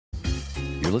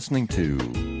You're listening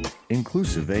to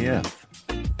Inclusive AF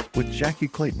with Jackie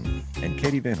Clayton and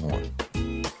Katie Van Horn.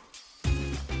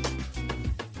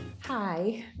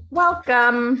 Hi,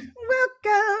 welcome.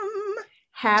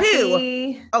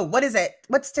 Happy. What is it?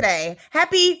 What's today?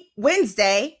 Happy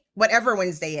Wednesday, whatever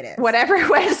Wednesday it is. Whatever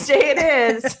Wednesday it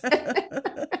is.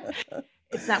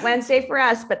 It's not Wednesday for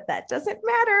us, but that doesn't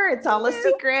matter. It's all a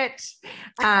secret.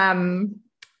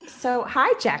 So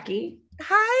hi, Jackie.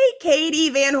 Hi,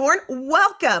 Katie Van Horn.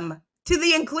 Welcome to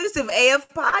the Inclusive AF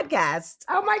podcast.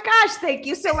 Oh my gosh, thank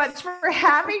you so much for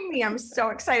having me. I'm so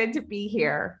excited to be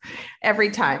here every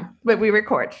time when we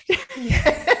record.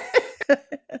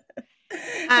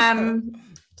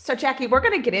 So Jackie, we're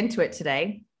going to get into it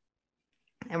today,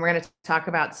 and we're going to talk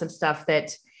about some stuff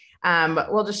that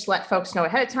we'll just let folks know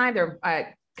ahead of time. They're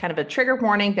kind of a trigger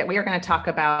warning that we are going to talk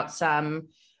about some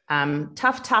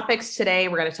tough topics today.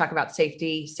 We're going to talk about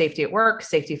safety at work,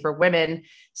 safety for women,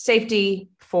 safety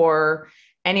for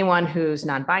anyone who's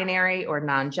non-binary or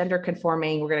non-gender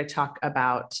conforming. We're going to talk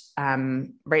about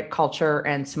rape culture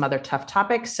and some other tough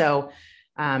topics. So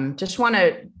just want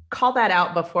to call that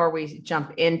out before we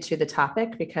jump into the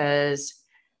topic, because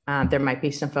there might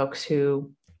be some folks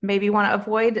who maybe want to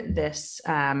avoid this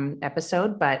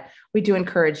episode, but we do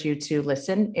encourage you to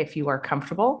listen if you are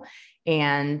comfortable.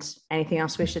 And anything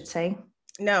else we should say?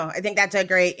 No, I think that's a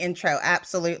great intro.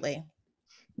 Absolutely.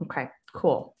 Okay,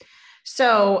 cool.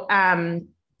 So I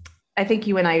think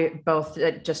you and I both,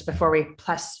 just before we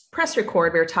press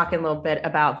record, we were talking a little bit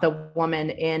about the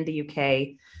woman in the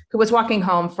UK who was walking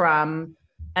home from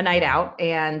a night out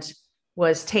and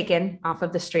was taken off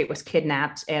of the street, was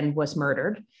kidnapped, and was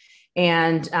murdered.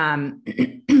 And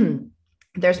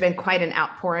there's been quite an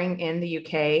outpouring in the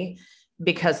UK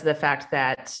because of the fact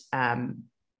that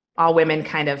all women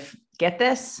kind of get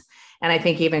this. And I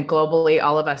think even globally,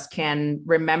 all of us can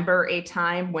remember a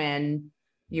time when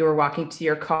you were walking to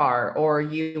your car, or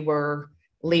you were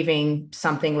leaving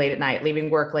something late at night, leaving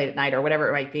work late at night, or whatever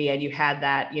it might be. And you had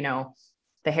that,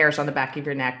 the hairs on the back of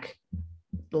your neck,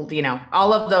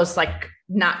 all of those like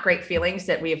not great feelings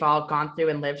that we've all gone through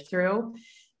and lived through.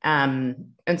 And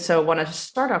so I want to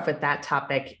start off with that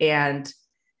topic. And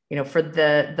for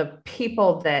the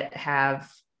people that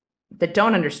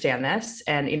don't understand this,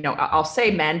 and, I'll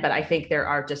say men, but I think there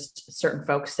are just certain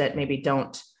folks that maybe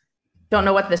don't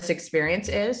know what this experience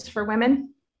is for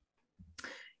women.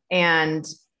 And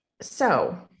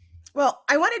so. Well,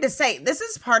 I wanted to say, this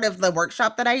is part of the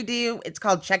workshop that I do. It's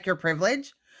called Check Your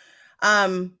Privilege.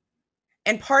 And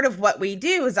part of what we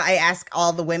do is I ask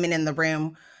all the women in the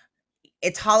room,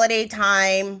 it's holiday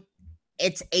time.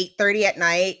 It's 8:30 at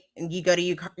night and you go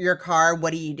to your car.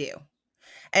 What do you do?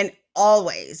 And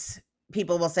always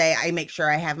people will say, I make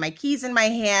sure I have my keys in my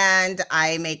hand.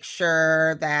 I make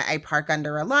sure that I park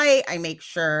under a light. I make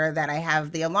sure that I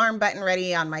have the alarm button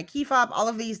ready on my key fob, all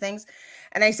of these things.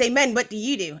 And I say, men, what do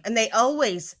you do? And they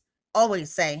always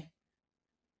say,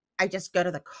 I just go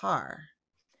to the car.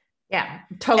 Yeah,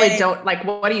 totally. And don't like,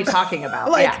 what are you talking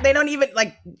about? They don't even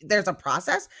there's a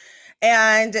process.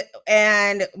 And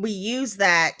we use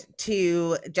that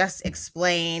to just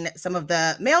explain some of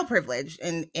the male privilege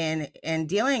in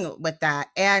dealing with that.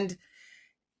 And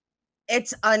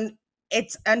it's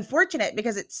unfortunate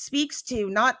because it speaks to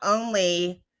not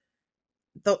only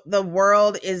the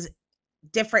world is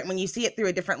different when you see it through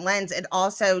a different lens. It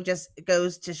also just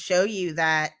goes to show you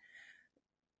that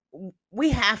we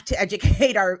have to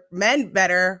educate our men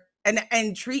better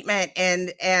and treatment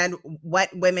and what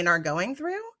women are going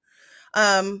through.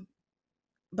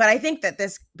 But I think that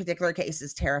this particular case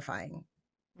is terrifying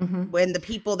when the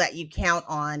people that you count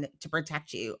on to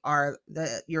protect you are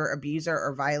your abuser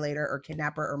or violator or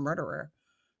kidnapper or murderer.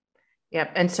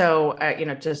 Yep. And so,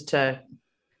 just to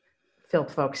fill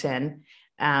folks in,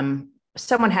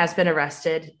 someone has been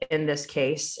arrested in this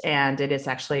case, and it is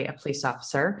actually a police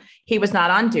officer. He was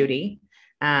not on duty.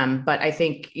 But I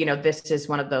think, this is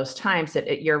one of those times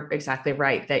that you're exactly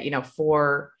right that,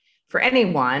 for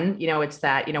anyone, it's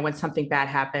that, when something bad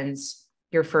happens,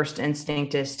 your first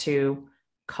instinct is to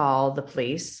call the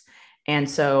police. And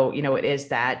so, it is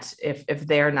that if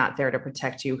they're not there to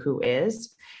protect you, who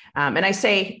is? And I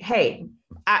say, hey,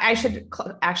 I should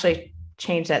actually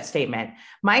change that statement.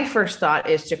 My first thought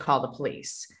is to call the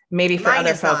police. Maybe for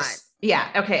other folks. Not. Yeah.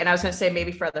 Okay. And I was going to say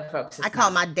maybe for other folks. I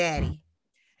call my daddy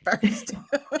first.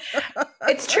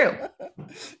 It's true.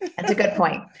 That's a good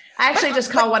point. I actually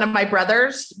just call one of my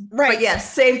brothers. Right. But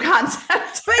yes, same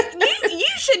concept. But you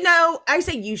should know, I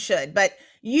say you should, but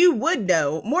you would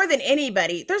know more than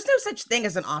anybody. There's no such thing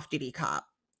as an off-duty cop.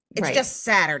 It's just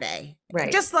Saturday.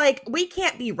 Right. Just like we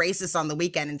can't be racist on the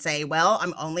weekend and say, well,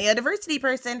 I'm only a diversity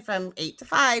person from 8 to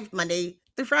 5, Monday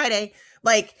through Friday.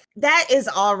 Like that is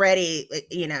already,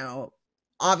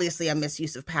 obviously a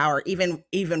misuse of power,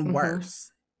 even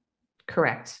worse.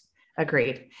 Correct.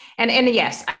 Agreed. And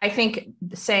yes, I think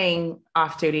saying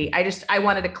off duty, I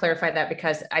wanted to clarify that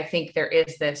because I think there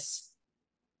is this,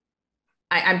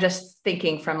 I'm just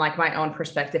thinking from like my own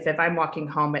perspective. If I'm walking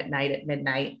home at night at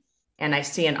midnight and I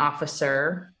see an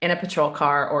officer in a patrol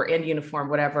car or in uniform,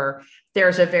 whatever,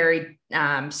 there's a very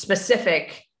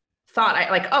specific thought.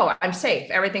 Oh, I'm safe.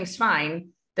 Everything's fine.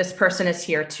 This person is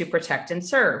here to protect and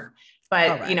serve.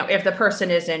 But, right. If the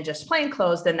person is in just plain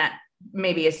clothes, then that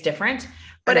maybe is different.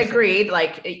 But agreed,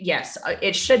 like, yes,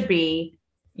 it should be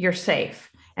you're safe.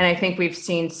 And I think we've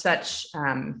seen such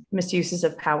misuses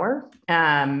of power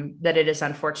that it is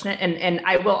unfortunate. And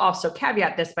I will also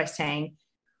caveat this by saying,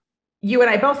 you and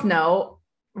I both know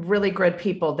really good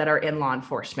people that are in law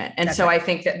enforcement. And I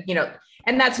think that,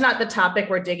 and that's not the topic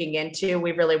we're digging into.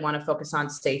 We really want to focus on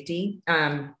safety.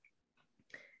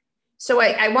 So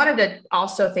I wanted to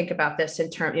also think about this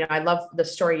in terms, I love the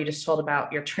story you just told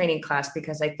about your training class,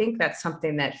 because I think that's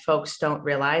something that folks don't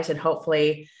realize. And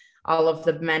hopefully all of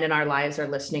the men in our lives are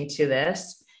listening to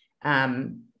this.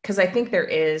 Because I think there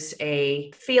is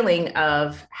a feeling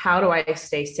of how do I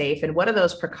stay safe? And what are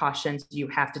those precautions you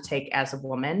have to take as a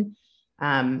woman?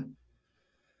 I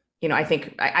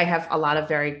think I have a lot of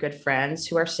very good friends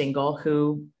who are single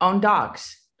who own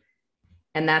dogs.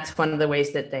 And that's one of the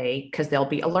ways that because they'll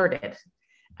be alerted,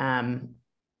 or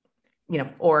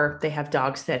they have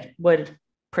dogs that would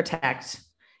protect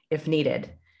if needed.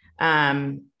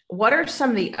 What are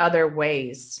some of the other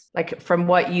ways, like from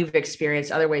what you've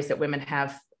experienced, other ways that women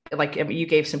have, like you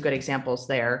gave some good examples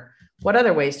there. What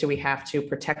other ways do we have to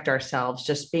protect ourselves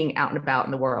just being out and about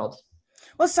in the world?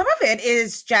 Well, some of it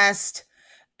is just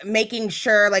making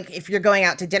sure, like if you're going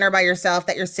out to dinner by yourself,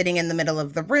 that you're sitting in the middle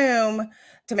of the room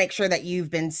to make sure that you've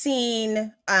been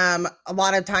seen. A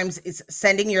lot of times it's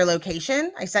sending your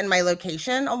location. I send my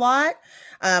location a lot.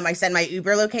 I send my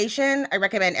Uber location. I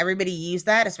recommend everybody use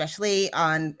that, especially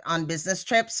on business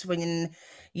trips when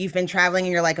you've been traveling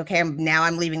and you're like, okay,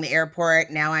 I'm leaving the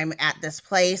airport. Now I'm at this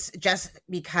place. Just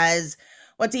because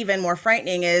what's even more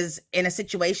frightening is in a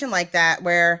situation like that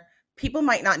where people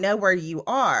might not know where you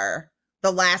are,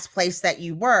 the last place that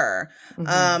you were.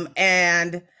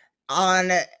 And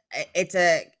it's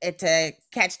a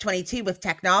catch-22 with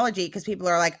technology, because people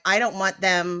are like, I don't want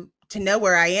them to know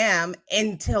where I am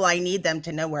until I need them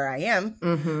to know where I am.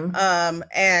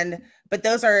 But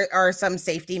those are some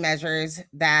safety measures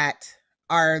that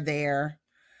are there.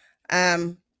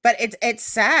 But it's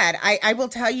sad. I will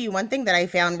tell you one thing that I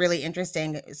found really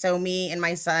interesting. So me and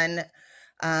my son,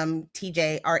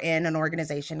 TJ, are in an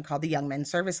organization called the Young Men's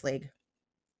Service League.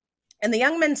 And the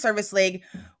Young Men's Service League,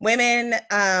 women,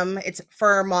 it's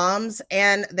for moms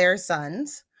and their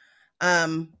sons.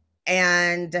 And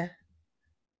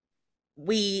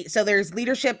so there's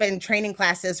leadership and training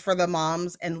classes for the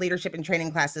moms and leadership and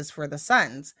training classes for the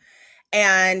sons.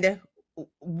 And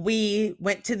we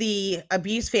went to the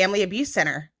Family Abuse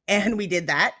Center and we did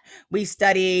that. We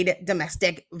studied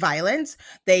domestic violence.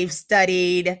 They've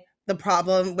studied the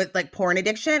problem with like porn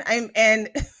addiction. And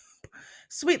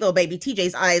sweet little baby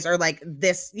TJ's eyes are like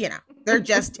this, they're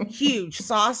just huge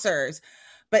saucers.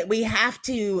 But we have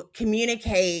to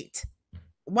communicate.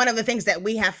 One of the things that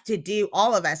we have to do,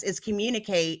 all of us, is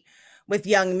communicate with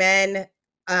young men,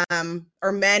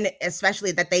 or men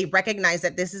especially, that they recognize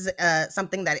that this is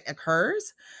something that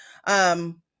occurs,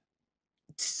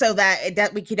 so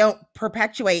that we don't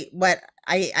perpetuate what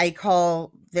I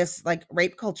call this like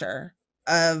rape culture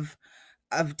of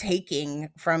taking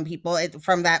from people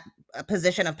from that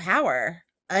position of power.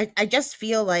 I just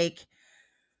feel like,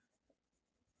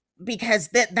 because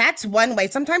that's one way.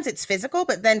 Sometimes it's physical,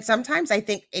 but then sometimes I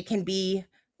think it can be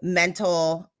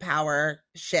mental power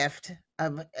shift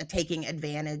of taking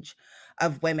advantage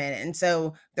of women. And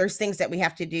so there's things that we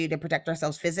have to do to protect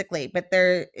ourselves physically, but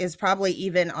there is probably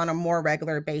even on a more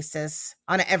regular basis,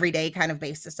 on an everyday kind of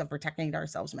basis, of protecting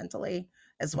ourselves mentally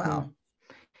as well.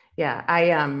 Yeah.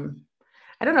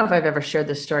 I don't know if I've ever shared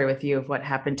this story with you of what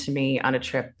happened to me on a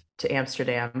trip to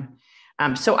Amsterdam.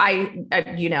 So I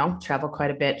travel quite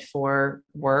a bit for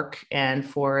work and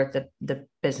for the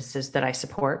businesses that I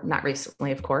support. Not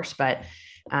recently, of course, but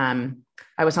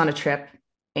I was on a trip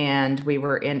and we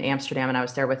were in Amsterdam, and I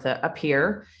was there with a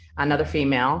peer, another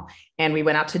female, and we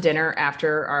went out to dinner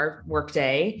after our work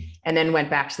day and then went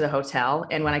back to the hotel.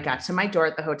 And when I got to my door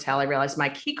at the hotel, I realized my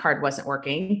key card wasn't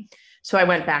working. So I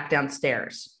went back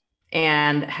downstairs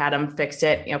and had them fix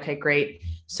it. Okay, great.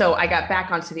 So I got back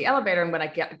onto the elevator, and when I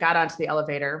got onto the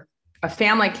elevator, a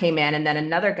family came in, and then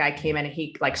another guy came in, and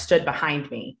he like stood behind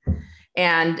me.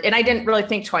 And I didn't really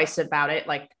think twice about it.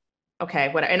 Like, okay,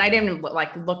 what? And I didn't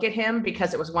like look at him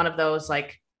because it was one of those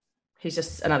like, he's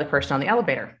just another person on the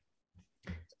elevator.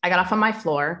 I got off on my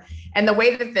floor, and the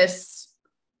way that this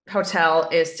hotel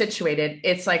is situated,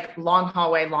 it's like long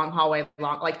hallway,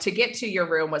 like to get to your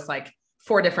room was like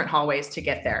 4 different hallways to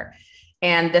get there.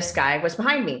 And this guy was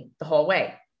behind me the whole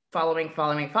way, following.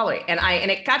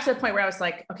 And it got to the point where I was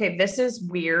like, okay, this is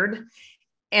weird.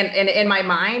 And in my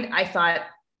mind, I thought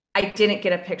I didn't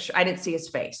get a picture. I didn't see his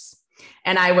face.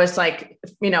 And I was like,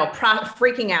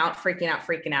 freaking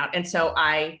out. And so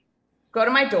I go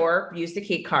to my door, use the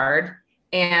key card.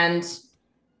 And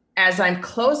as I'm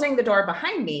closing the door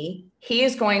behind me, he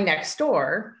is going next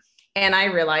door. And I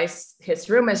realize his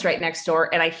room is right next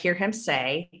door. And I hear him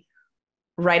say,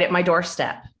 right at my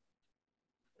doorstep.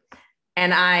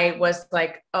 And I was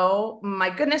like, oh my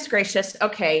goodness gracious.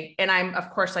 Okay. And I'm of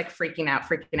course like freaking out.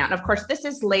 And of course, this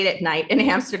is late at night in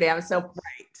Amsterdam. So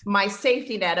my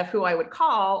safety net of who I would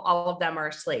call, all of them are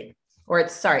asleep, or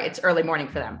it's early morning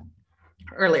for them.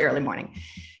 Early morning.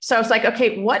 So I was like,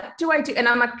 okay, what do I do? And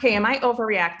I'm like, okay, am I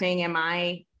overreacting? Am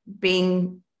I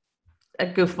being a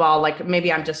goofball? Like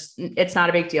maybe it's not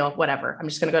a big deal, whatever. I'm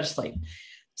just going to go to sleep.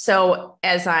 So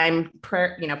as I'm,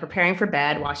 preparing for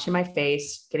bed, washing my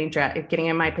face, getting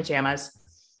in my pajamas,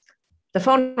 the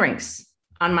phone rings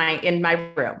in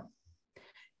my room,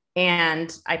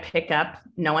 and I pick up.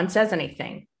 No one says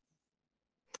anything.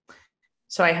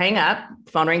 So I hang up.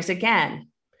 Phone rings again.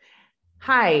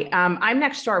 Hi, I'm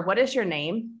next door. What is your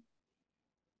name?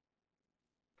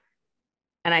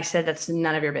 And I said, that's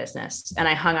none of your business. And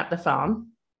I hung up the phone.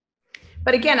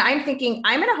 But again, I'm thinking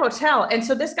I'm in a hotel. And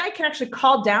so this guy can actually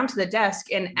call down to the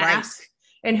desk and ask,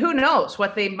 and who knows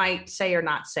what they might say or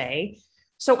not say.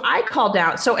 So I call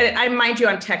down. So I mind you,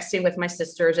 I'm texting with my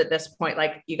sisters at this point,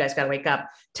 like, you guys got to wake up.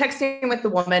 Texting with the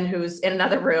woman who's in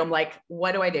another room, like,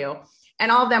 what do I do?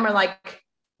 And all of them are like,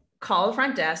 call the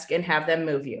front desk and have them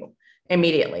move you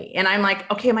immediately. And I'm like,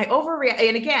 okay, am I overreacting?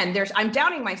 And again, I'm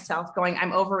doubting myself going,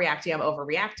 I'm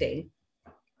overreacting.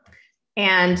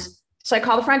 And so I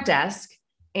call the front desk,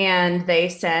 and they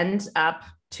send up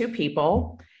 2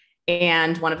 people.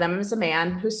 And one of them is a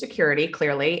man who's security,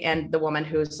 clearly, and the woman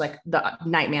who's like the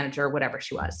night manager, whatever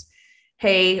she was.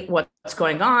 Hey, what's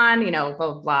going on? Blah,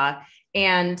 blah, blah.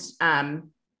 And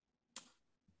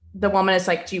the woman is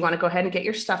like, do you want to go ahead and get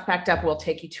your stuff packed up? We'll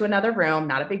take you to another room.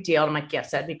 Not a big deal. And I'm like, yes,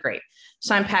 that'd be great.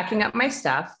 So I'm packing up my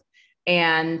stuff,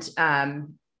 and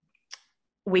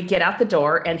we get out the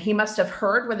door, and he must have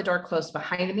heard when the door closed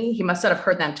behind me. He must not have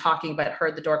heard them talking, but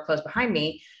heard the door close behind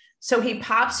me. So he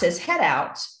pops his head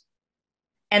out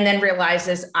and then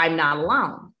realizes I'm not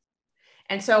alone.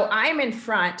 And so I'm in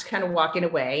front, kind of walking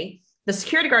away. The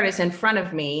security guard is in front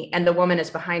of me, and the woman is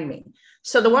behind me.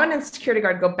 So the woman and the security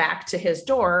guard go back to his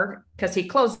door because he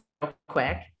closed it real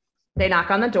quick. They knock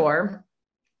on the door.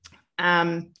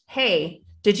 Hey,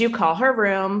 did you call her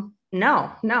room?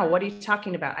 No. What are you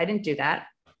talking about? I didn't do that.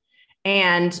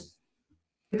 And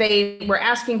they were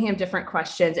asking him different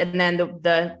questions. And then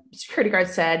the security guard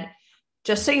said,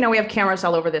 just so you know, we have cameras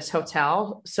all over this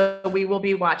hotel, so we will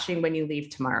be watching when you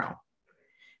leave tomorrow.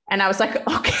 And I was like,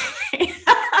 okay.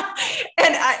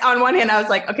 And on one hand, I was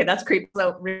like, okay, that's creepy.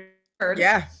 So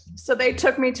yeah. So they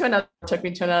took me to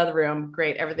another room.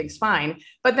 Great. Everything's fine.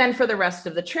 But then for the rest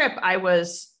of the trip, I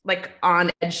was like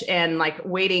on edge and like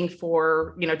waiting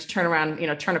for, to turn around,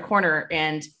 turn a corner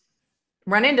and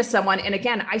run into someone. And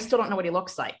again, I still don't know what he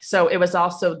looks like. So it was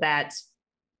also that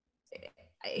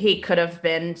he could have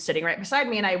been sitting right beside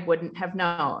me and I wouldn't have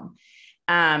known.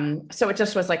 So it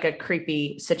just was like a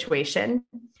creepy situation.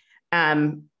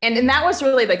 And that was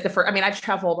really like the first, I've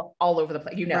traveled all over the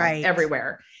place, right,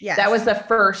 everywhere. Yes. That was the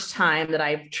first time that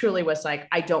I truly was like,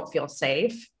 I don't feel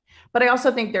safe. But I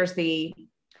also think there's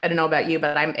I don't know about you,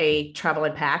 but I'm a travel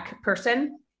and pack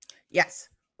person. Yes.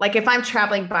 Like if I'm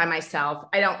traveling by myself,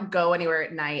 I don't go anywhere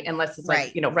at night unless it's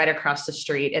like, right across the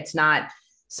street. It's not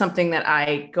something that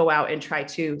I go out and try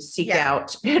to seek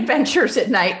out adventures at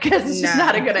night because it's just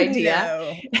not a good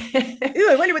idea. Ooh,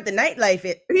 I wonder what the nightlife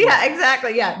is. Yeah,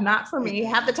 exactly. Yeah, not for me.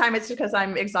 Half the time it's because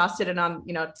I'm exhausted and on,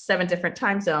 7 different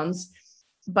time zones.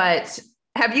 But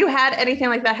have you had anything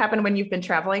like that happen when you've been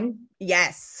traveling?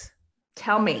 Yes.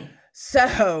 Tell me.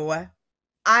 So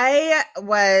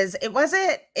it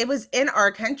was in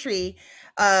our country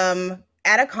at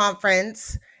a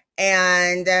conference,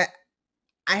 and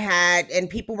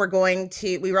people were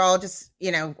we were all just,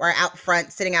 we're out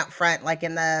front, sitting out front, like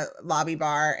in the lobby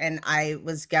bar. And I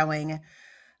was going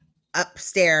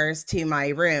upstairs to my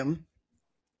room,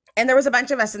 and there was a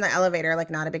bunch of us in the elevator,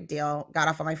 like not a big deal, got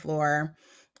off on my floor.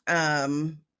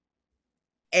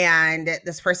 and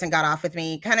this person got off with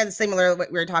me, kind of similar to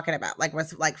what we were talking about, like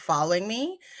was like following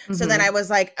me. So then I was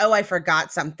like, oh, I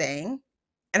forgot something.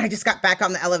 And I just got back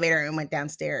on the elevator and went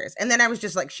downstairs. And then I was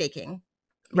just like shaking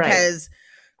because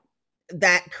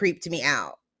that creeped me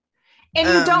out. And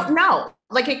you don't know,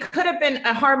 like it could have been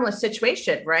a harmless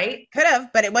situation, right? Could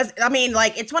have, but it was, I mean,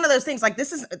 like, it's one of those things like,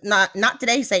 this is not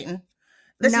today, Satan.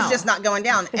 This is just not going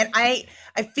down. And I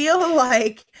feel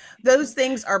like those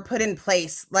things are put in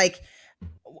place. Like,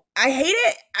 I hate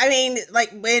it. I mean,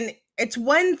 like when it's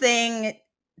one thing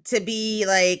to be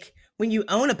like, when you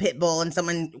own a pit bull and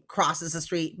someone crosses the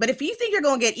street, but if you think you're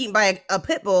going to get eaten by a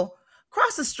pit bull,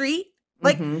 cross the street.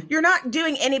 Like you're not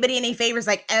doing anybody any favors.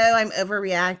 Like, oh, I'm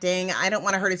overreacting. I don't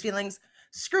want to hurt his feelings.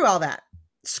 Screw all that.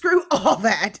 Screw all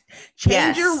that.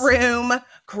 Change your room,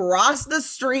 cross the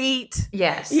street.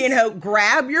 Yes. You know,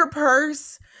 grab your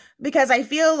purse, because I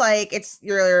feel like it's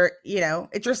your, you know,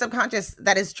 it's your subconscious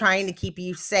that is trying to keep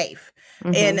you safe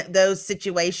in those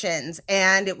situations.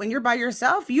 And when you're by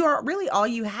yourself, you are really all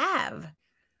you have.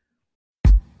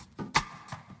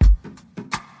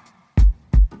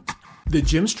 The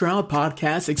Jim Stroud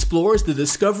Podcast explores the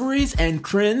discoveries and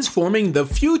trends forming the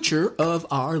future of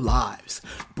our lives.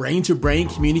 Brain-to-brain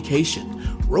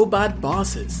communication, robot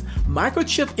bosses,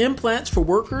 microchip implants for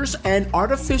workers, and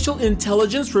artificial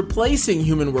intelligence replacing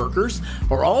human workers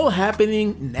are all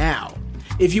happening now.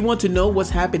 If you want to know what's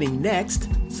happening next,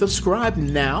 subscribe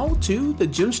now to the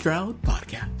Jim Stroud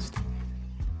Podcast.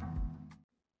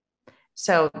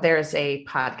 So there's a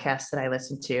podcast that I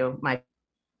listen to,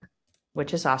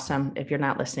 which is awesome. If you're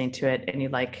not listening to it and you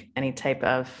like any type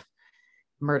of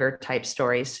murder type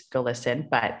stories, go listen.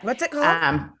 But what's it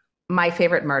called? My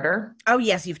Favorite Murder. Oh,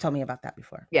 yes. You've told me about that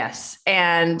before. Yes.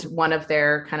 And one of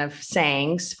their kind of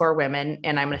sayings for women,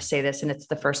 and I'm going to say this, and it's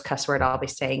the first cuss word I'll be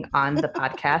saying on the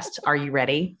podcast. Are you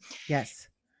ready? Yes.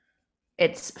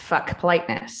 It's fuck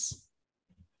politeness.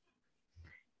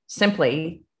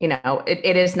 Simply, you know,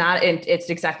 it is not, it's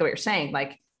exactly what you're saying.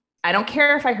 Like, I don't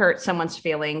care if I hurt someone's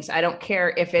feelings. I don't care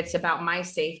if it's about my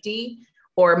safety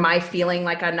or my feeling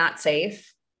like I'm not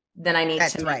safe. Then I need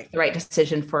to make the right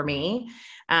decision for me.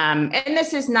 And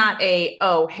this is not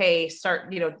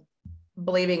start, you know,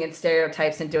 believing in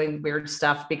stereotypes and doing weird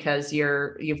stuff because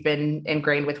you've been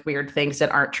ingrained with weird things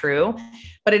that aren't true.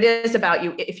 But it is about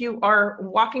you. If you are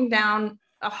walking down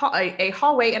a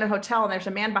hallway in a hotel and there's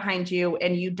a man behind you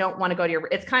and you don't want to go to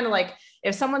it's kind of like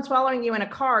if someone's following you in a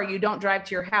car, you don't drive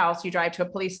to your house, you drive to a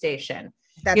police station.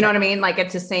 You know what I mean? Like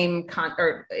it's the same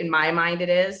or in my mind, it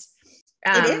is.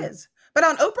 It is. But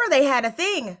on Oprah, they had a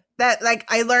thing that like,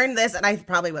 I learned this and I was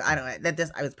probably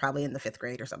in the 5th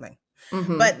grade or something,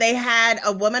 but they had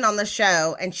a woman on the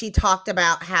show and she talked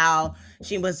about how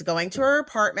she was going to her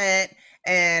apartment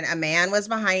and a man was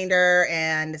behind her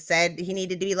and said he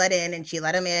needed to be let in, and she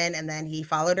let him in, and then he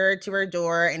followed her to her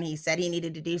door and he said he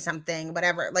needed to do something,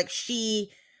 whatever. Like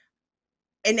she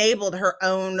enabled her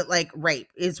own like rape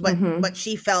is what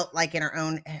she felt like in her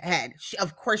own head.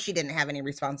 Of course she didn't have any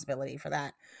responsibility for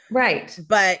that. Right.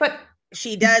 But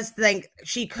she does think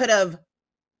she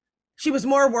was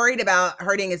more worried about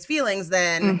hurting his feelings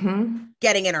than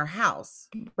getting in her house.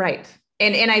 Right.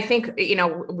 And I think, you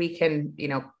know, we can, you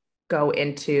know, go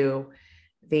into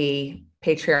the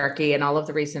patriarchy and all of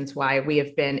the reasons why we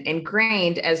have been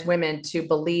ingrained as women to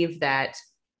believe that,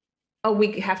 oh,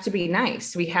 we have to be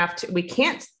nice. We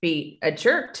can't be a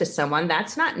jerk to someone.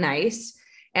 That's not nice.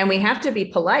 And we have to be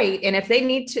polite. And if they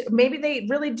need to, maybe they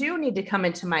really do need to come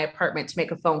into my apartment to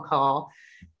make a phone call,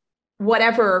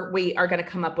 whatever we are going to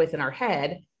come up with in our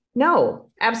head. No,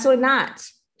 absolutely not.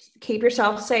 Keep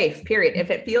yourself safe, period.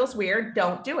 If it feels weird,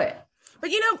 don't do it. But,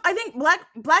 you know, I think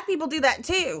black people do that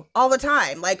too all the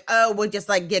time. Like, oh, we'll just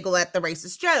like giggle at the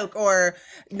racist joke or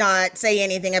not say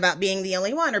anything about being the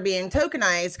only one or being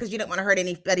tokenized because you don't want to hurt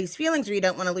anybody's feelings or you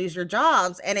don't want to lose your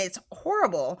jobs. And it's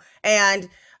horrible. And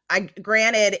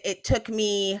granted, it took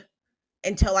me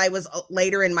until I was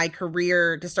later in my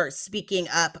career to start speaking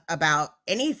up about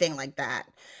anything like that.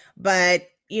 But,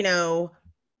 you know,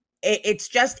 it's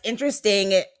just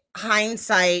interesting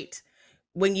hindsight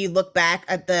when you look back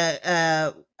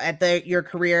at your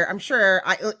career. I'm sure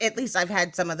at least I've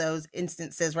had some of those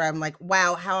instances where I'm like,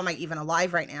 wow, how am I even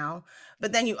alive right now?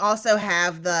 But then you also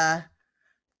have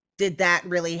did that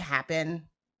really happen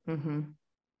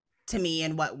to me?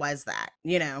 And what was that,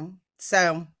 you know?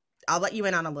 So I'll let you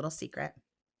in on a little secret.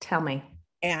 Tell me.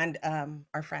 And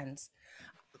our friends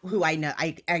who I know,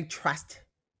 I trust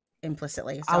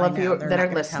implicitly. So all of you that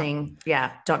are listening.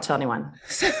 Yeah. Don't tell anyone.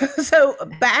 So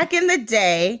back in the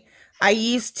day, I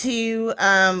used to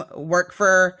work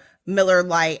for Miller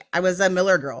Lite. I was a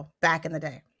Miller girl back in the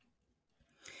day.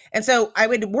 And so I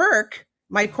would work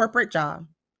my corporate job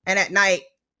and at night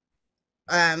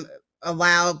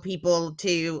allow people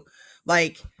to,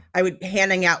 like, I would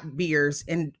handing out beers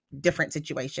in different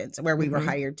situations where we were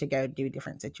hired to go do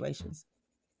different situations.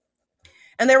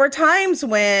 And there were times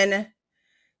when,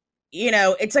 you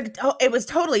know, it was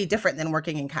totally different than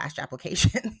working in cash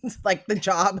applications, like the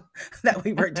job that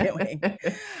we were doing.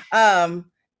 And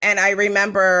I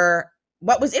remember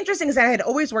what was interesting is that I had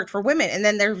always worked for women. And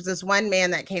then there was this one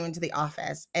man that came into the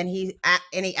office and he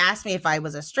asked me if I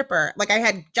was a stripper. Like, I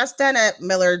had just done a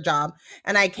Miller job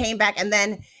and I came back, and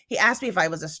then he asked me if I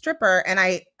was a stripper. And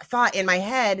I thought in my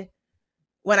head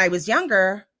when I was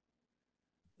younger,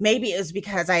 maybe it was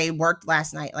because I worked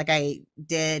last night. Like, I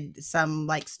did some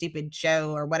like stupid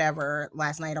show or whatever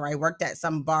last night, or I worked at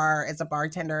some bar as a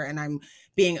bartender and I'm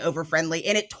being over friendly,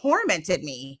 and it tormented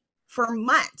me for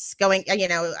months going, you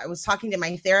know, I was talking to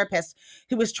my therapist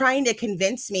who was trying to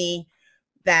convince me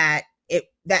that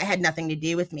that had nothing to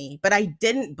do with me, but I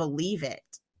didn't believe it.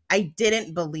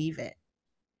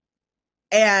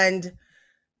 And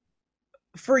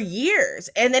for years,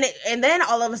 and then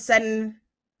all of a sudden,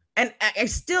 and I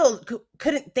still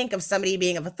couldn't think of somebody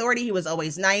being of authority who was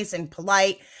always nice and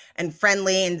polite and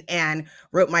friendly and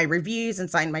wrote my reviews and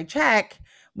signed my check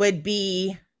would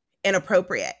be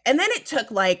inappropriate. And then it took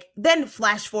then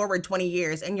flash forward 20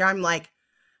 years and I'm like,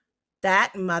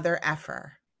 that mother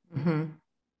effer. Mm-hmm.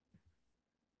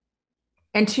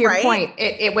 And to your point,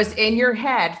 it was in your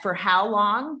head for how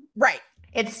long? Right.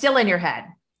 It's still in your head.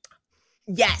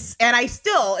 Yes. And I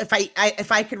still,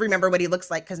 if I could remember what he looks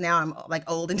like, because now I'm like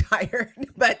old and tired,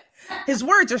 but his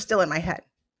words are still in my head.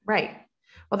 Right.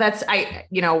 Well, that's,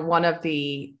 one of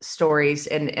the stories,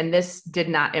 and this did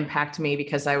not impact me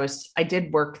because I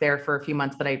did work there for a few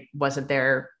months, but I wasn't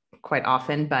there quite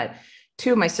often. But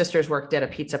two of my sisters worked at a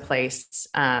pizza place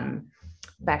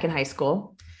back in high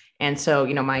school. And so,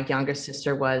 my youngest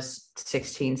sister was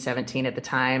 16, 17 at the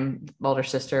time. Older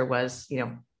sister was,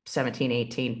 17,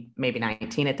 18, maybe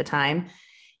 19 at the time.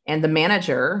 And the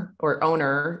manager or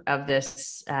owner of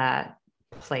this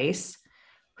place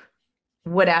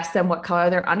would ask them what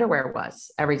color their underwear was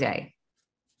every day.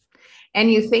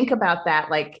 And you think about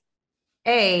that, like,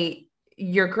 A,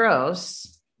 you're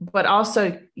gross, but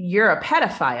also you're a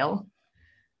pedophile.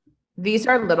 These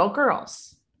are little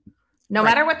girls. No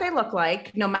matter what they look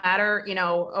like, no matter,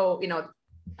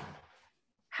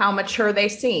 how mature they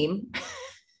seem,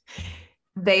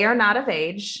 they are not of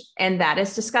age, and that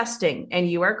is disgusting. And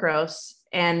you are gross,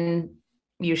 and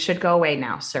you should go away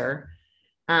now, sir.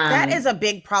 That is a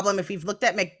big problem. If you've looked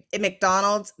at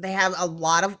McDonald's, they have a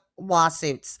lot of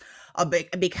lawsuits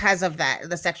because of that,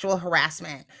 the sexual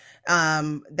harassment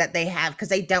that they have, because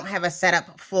they don't have a set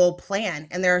up full plan.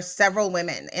 And there are several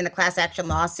women in a class action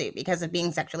lawsuit because of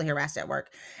being sexually harassed at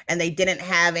work. And they didn't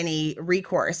have any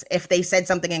recourse. If they said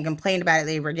something and complained about it,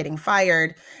 they were getting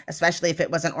fired, especially if it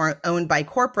wasn't owned by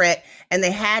corporate, and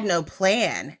they had no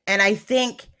plan. And I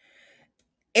think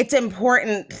it's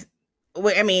important.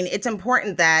 I mean, it's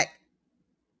important that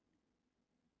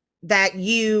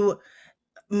you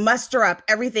muster up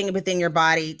everything within your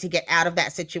body to get out of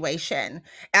that situation.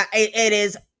 It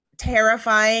is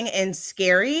terrifying and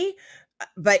scary,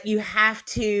 but you have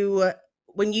to,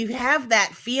 when you have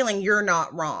that feeling, you're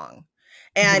not wrong.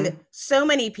 And so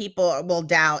many people will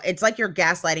doubt. It's like you're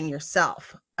gaslighting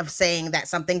yourself of saying that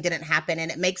something didn't happen. And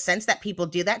it makes sense that people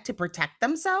do that to protect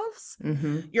themselves.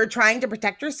 You're trying to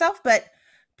protect yourself, but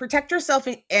protect yourself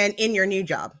in your new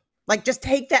job. Like, just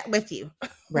take that with you.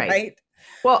 Right.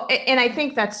 Well, and I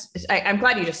think I'm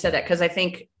glad you just said that, because I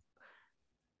think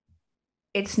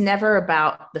it's never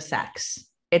about the sex.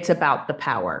 It's about the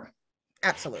power.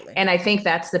 Absolutely. And I think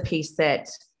that's the piece that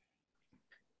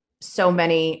so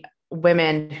many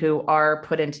women who are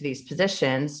put into these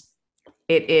positions,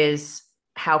 it is,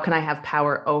 how can I have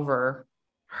power over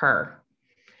her?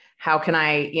 How can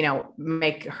I,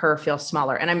 make her feel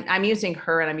smaller? And I'm using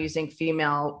her, and I'm using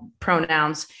female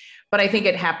pronouns, but I think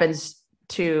it happens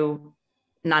to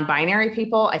non-binary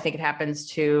people. I think it happens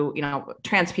to,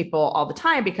 trans people all the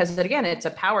time, because again, it's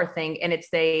a power thing. And it's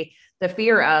the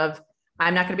fear of,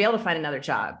 I'm not going to be able to find another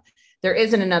job. There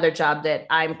isn't another job that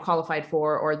I'm qualified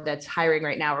for, or that's hiring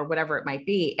right now, or whatever it might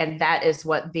be. And that is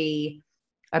what the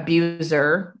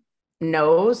abuser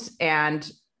knows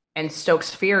and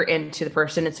stokes fear into the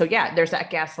person. And so, yeah, there's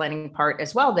that gaslighting part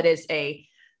as well. That is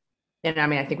and I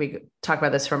mean, I think we could talk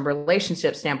about this from a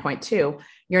relationship standpoint too.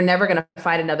 You're never going to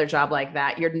find another job like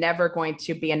that. You're never going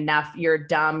to be enough. You're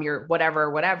dumb. You're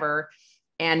whatever.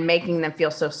 And making them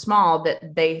feel so small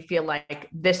that they feel like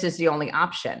this is the only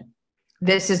option.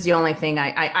 This is the only thing I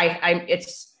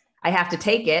have to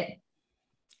take it.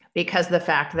 because of the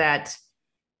fact that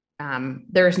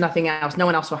there is nothing else. No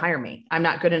one else will hire me. I'm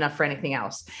not good enough for anything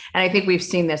else. And I think we've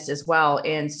seen this as well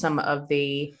in some of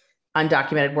the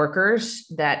undocumented workers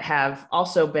that have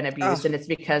also been abused. And it's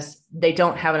because they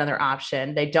don't have another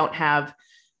option. They don't have,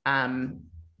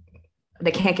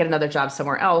 they can't get another job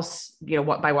somewhere else,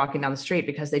 by walking down the street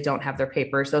because they don't have their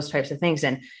papers, those types of things.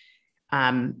 And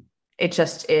it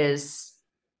just is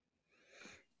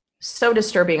so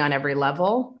disturbing on every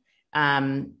level.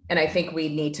 And I think we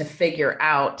need to figure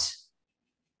out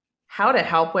how to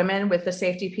help women with the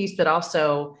safety piece, but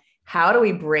also how do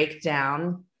we break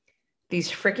down these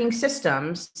freaking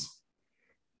systems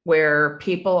where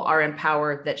people are in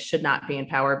power that should not be in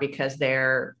power because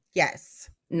they're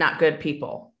not good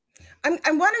people.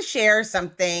 I want to share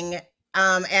something,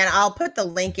 and I'll put the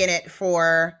link in it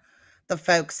for the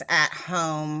folks at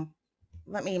home.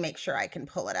 Let me make sure I can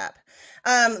pull it up.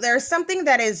 There's something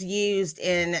that is used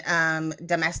in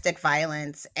domestic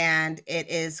violence, and it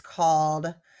is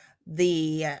called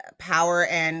the power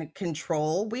and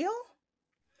control wheel.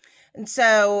 And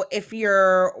so if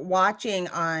you're watching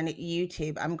on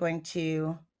YouTube, I'm going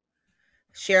to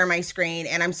share my screen.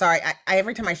 And I'm sorry, I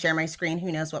every time I share my screen,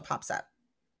 who knows what pops up?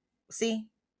 See?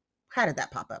 How did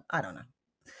that pop up? I don't know.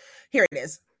 Here it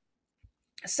is.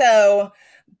 So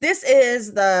this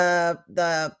is the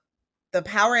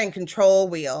power and control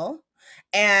wheel,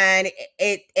 and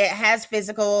it has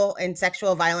physical and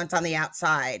sexual violence on the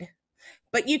outside,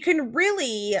 but you can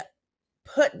really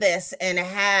put this and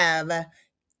have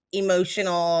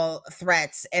emotional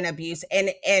threats and abuse,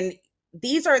 and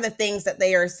these are the things that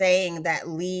they are saying that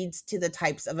leads to the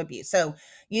types of abuse. So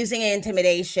using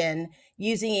intimidation,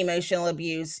 using emotional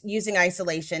abuse, using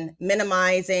isolation,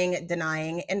 minimizing,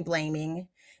 denying, and blaming,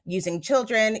 using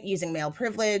children, using male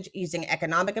privilege, using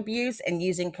economic abuse, and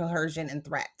using coercion and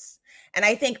threats. And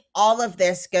I think all of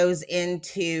this goes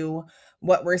into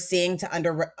what we're seeing to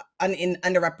in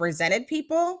underrepresented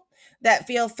people that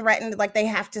feel threatened, like they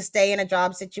have to stay in a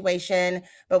job situation.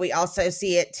 But we also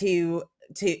see it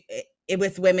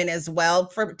with women as well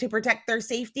to protect their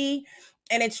safety.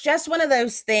 And it's just one of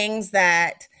those things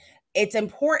that it's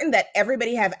important that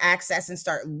everybody have access and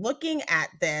start looking at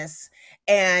this,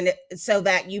 and so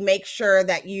that you make sure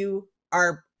that you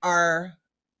are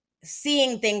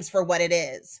seeing things for what it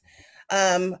is.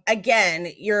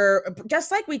 Again, you're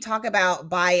just like we talk about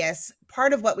bias.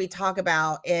 Part of what we talk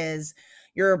about is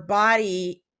your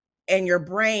body and your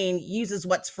brain uses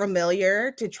what's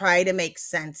familiar to try to make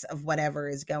sense of whatever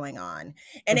is going on.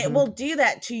 And it will do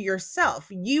that to yourself.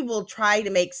 You will try to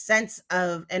make sense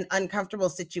of an uncomfortable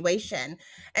situation.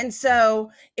 And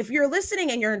so if you're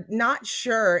listening and you're not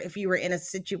sure if you were in a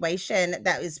situation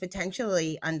that is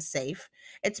potentially unsafe,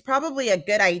 it's probably a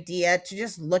good idea to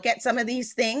just look at some of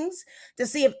these things to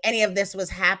see if any of this was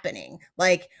happening.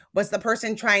 Like, was the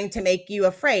person trying to make you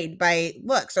afraid by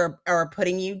looks or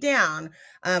putting you down?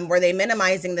 Were they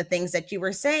minimizing the things that you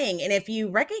were saying? And if you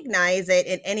recognize it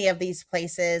in any of these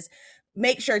places,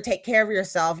 make sure, take care of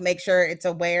yourself, make sure it's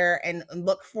aware, and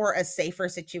look for a safer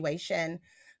situation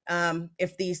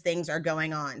if these things are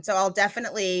going on. So I'll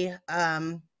definitely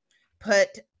put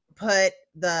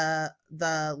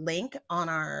the link on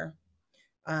our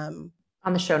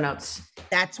on the show notes.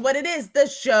 That's what it is, the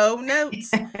show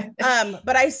notes.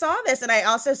 But I saw this, and I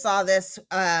also saw this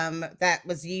that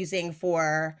was using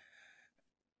for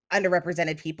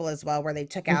underrepresented people as well, where they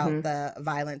took out the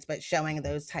violence, but showing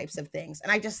those types of things.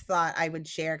 And I just thought I would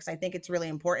share, because I think it's really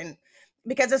important,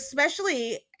 because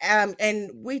especially,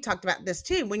 and we talked about this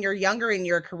too, when you're younger in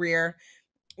your career,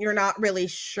 you're not really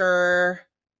sure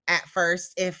at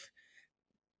first if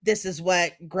this is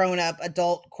what grown-up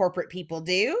adult corporate people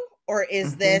do, or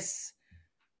is this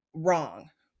wrong?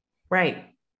 Right.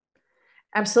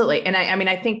 Absolutely. And I mean,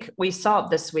 I think we saw it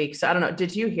this week. So I don't know,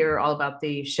 did you hear all about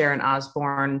the Sharon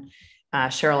Osbourne,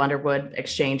 Cheryl Underwood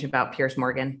exchange about Piers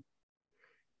Morgan?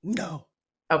 No.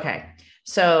 Okay.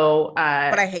 So,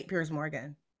 but I hate Piers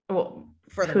Morgan. Well,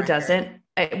 for the who record. Doesn't?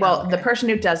 Well, the person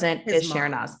who doesn't is mom.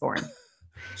 Sharon Osbourne.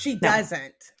 She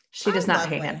doesn't. She does not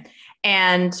hate him.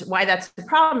 And why that's the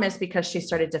problem is because she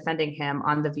started defending him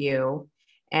on The View.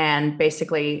 And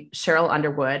basically, Cheryl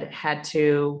Underwood had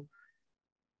to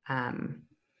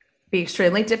be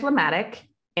extremely diplomatic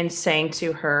in saying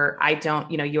to her, I don't,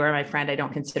 you are my friend. I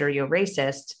don't consider you a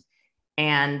racist.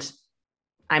 And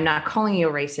I'm not calling you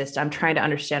a racist. I'm trying to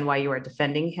understand why you are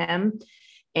defending him.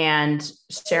 And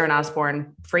Sharon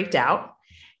Osbourne freaked out.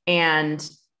 And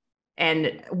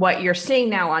what you're seeing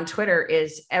now on Twitter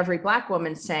is every Black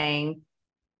woman saying,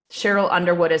 Cheryl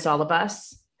Underwood is all of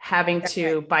us, having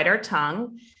to bite our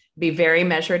tongue, be very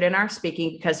measured in our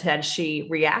speaking, because had she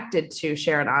reacted to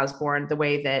Sharon Osbourne the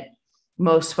way that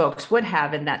most folks would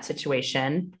have in that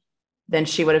situation, then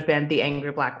she would have been the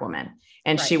angry Black woman.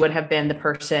 And Right. she would have been the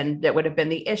person that would have been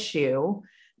the issue,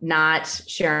 not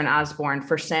Sharon Osbourne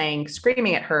for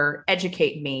screaming at her,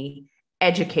 educate me,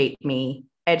 educate me,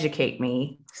 educate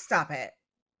me. Stop it.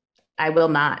 I will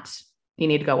not. You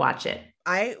need to go watch it.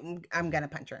 I'm going to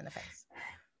punch her in the face.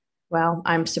 Well,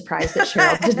 I'm surprised that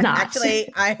Cheryl did not.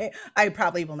 Actually, I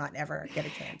probably will not ever get a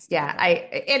chance. Yeah.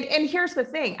 And here's the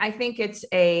thing. I think it's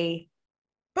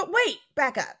but wait,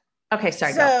 back up. Okay.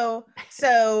 Sorry. Go.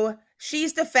 So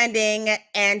she's defending,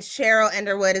 and Cheryl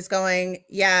Underwood is going,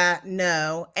 yeah,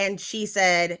 no. And she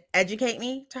said, educate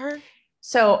me to her.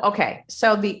 So, okay.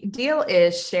 So the deal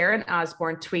is Sharon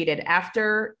Osbourne tweeted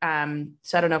after,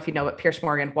 so I don't know if you know, but Piers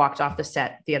Morgan walked off the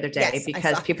set the other day, Yes,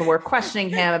 because people were questioning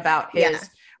him about his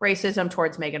racism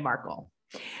towards Meghan Markle.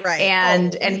 Right.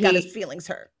 And he got his feelings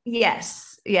hurt.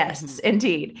 Yes,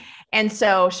 indeed. And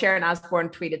so Sharon Osbourne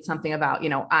tweeted something about,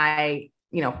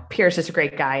 Piers is a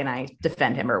great guy and I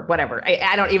defend him, or whatever.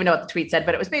 I don't even know what the tweet said,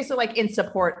 but it was basically like in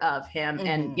support of him,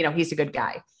 and, he's a good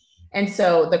guy. And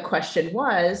so the question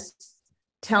was,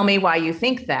 tell me why you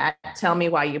think that. Tell me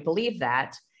why you believe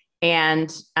that.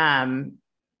 And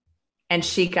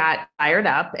she got fired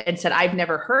up and said, I've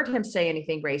never heard him say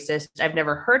anything racist. I've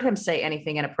never heard him say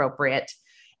anything inappropriate.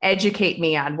 Educate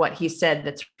me on what he said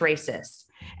that's racist.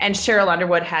 And Cheryl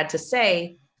Underwood had to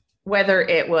say, whether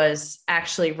it was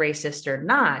actually racist or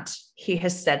not, he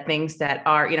has said things that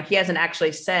are, he hasn't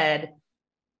actually said,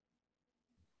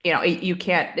 you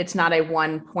can't, it's not a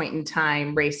one point in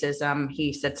time racism.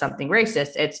 He said something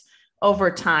racist. It's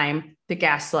over time, the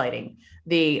gaslighting,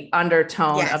 the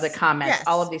undertone of the comments,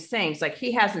 all of these things. Like,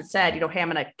 he hasn't said, hey,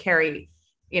 I'm going to carry,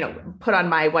 put on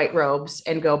my white robes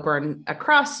and go burn a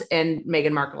cross in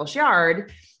Meghan Markle's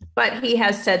yard. But he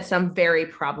has said some very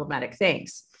problematic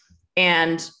things.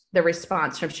 And the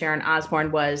response from Sharon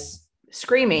Osbourne was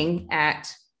screaming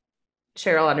at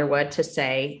Cheryl Underwood to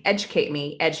say, educate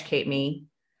me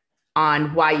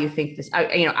on why you think this.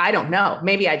 I don't know.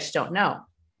 Maybe I just don't know.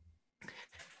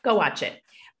 Go watch it.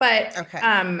 But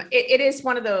it is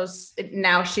one of those.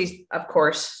 Now she's, of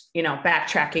course,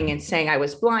 backtracking and saying I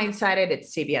was blindsided.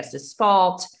 It's CBS's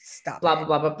fault. Stop. Blah blah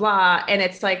blah blah blah. And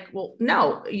it's like, well,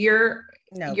 no, you're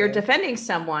defending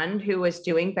someone who is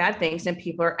doing bad things, and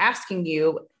people are asking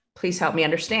you, please help me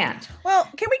understand. Well,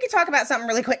 can we talk about something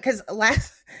really quick? Because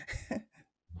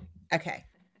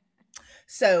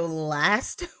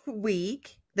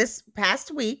this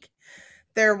past week,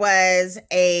 there was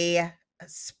a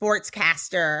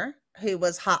sportscaster who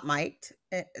was hot mic'd,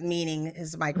 meaning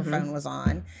his microphone was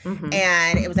on,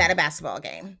 and it was at a basketball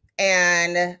game.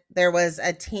 And there was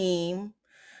a team,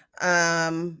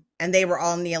 and they were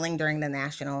all kneeling during the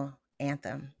national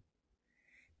anthem.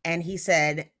 And he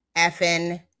said,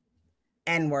 effing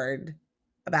N-word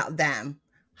about them.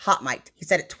 Hot mic'd. He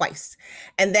said it twice.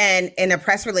 And then in a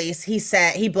press release, he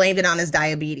said he blamed it on his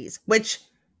diabetes, which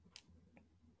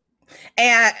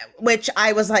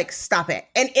I was like, stop it.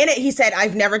 And in it, he said,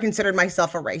 I've never considered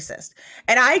myself a racist.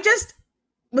 And I just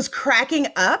was cracking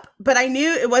up, but I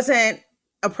knew it wasn't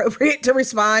appropriate to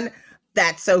respond,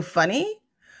 that's so funny,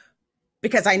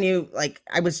 because I knew, like,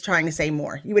 I was trying to say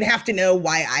more. You would have to know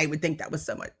why I would think that was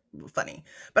so much funny.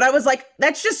 But I was like,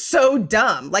 that's just so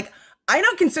dumb. Like, I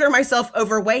don't consider myself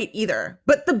overweight either,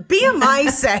 but the BMI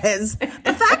says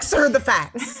the facts are the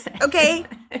facts. Okay.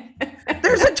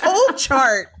 There's a total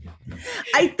chart.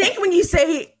 I think when you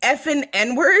say effing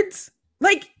N-words,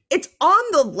 like, it's on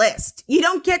the list. You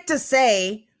don't get to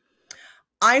say,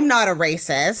 I'm not a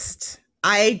racist.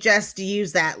 I just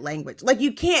use that language.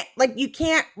 You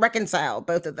can't reconcile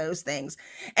both of those things.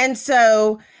 And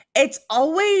so it's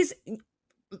always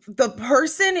the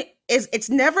person it's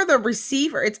never the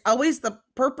receiver. It's always the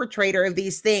perpetrator of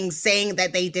these things saying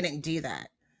that they didn't do that.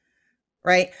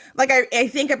 Right. Like I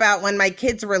think about when my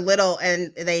kids were little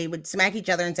and they would smack each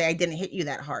other and say, I didn't hit you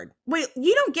that hard. Wait,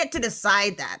 you don't get to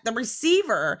decide that. The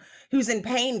receiver who's in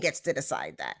pain gets to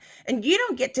decide that. And you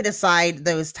don't get to decide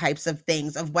those types of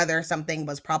things of whether something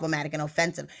was problematic and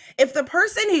offensive. If the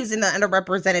person who's in the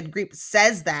underrepresented group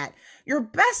says that, you're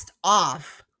best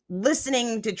off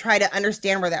listening to try to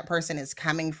understand where that person is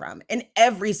coming from in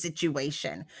every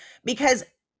situation, because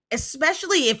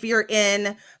especially if you're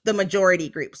in the majority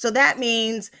group. So that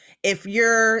means if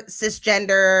you're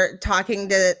cisgender talking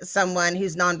to someone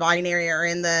who's non-binary or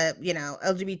in the,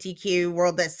 LGBTQ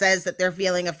world that says that they're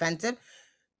feeling offensive,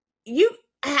 you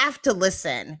have to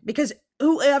listen, because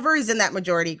whoever is in that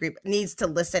majority group needs to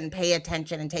listen, pay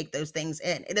attention, and take those things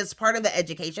in. It is part of the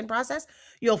education process.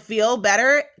 You'll feel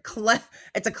better.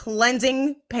 It's a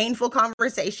cleansing, painful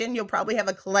conversation. You'll probably have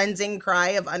a cleansing cry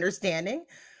of understanding.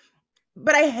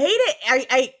 But I hate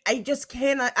it. I just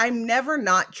cannot. I'm never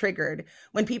not triggered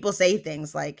when people say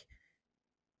things like,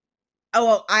 oh,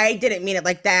 well, I didn't mean it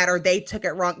like that, or they took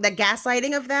it wrong. The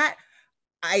gaslighting of that,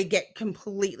 I get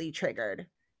completely triggered.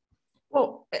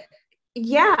 Well,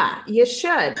 yeah, you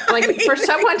should. Like, for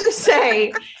someone to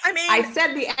say, I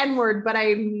said the N-word, but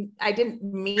I didn't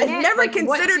mean it. I've never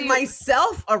considered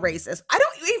myself a racist.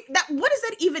 What does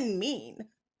that even mean?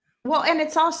 Well, and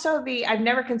it's also I've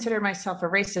never considered myself a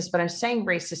racist, but I'm saying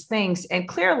racist things. And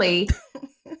clearly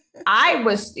I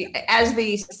was, as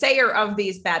the sayer of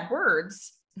these bad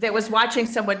words, that was watching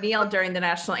someone kneel during the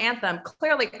national anthem.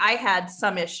 Clearly I had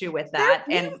some issue with that.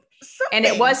 And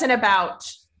it wasn't about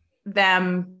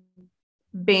them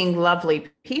being lovely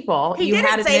people. He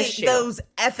didn't say those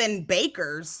effing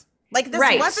bakers. Like, this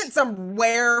wasn't some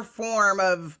rare form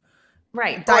of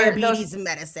diabetes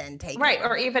medicine taken. Right.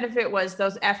 Or even if it was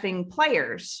those effing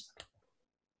players,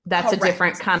 that's a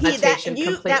different connotation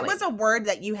completely. That was a word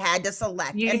that you had to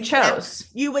select. You chose.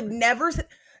 You would never,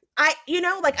 I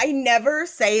never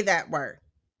say that word.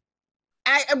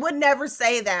 I would never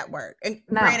say that word. And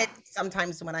granted,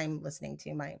 sometimes when I'm listening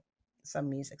to some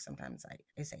music, sometimes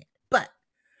I say it. But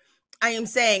I am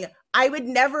saying I would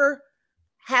never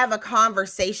have a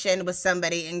conversation with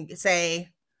somebody and say,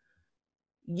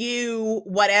 you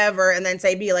whatever, and then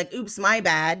be like, oops, my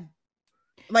bad.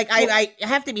 Like, I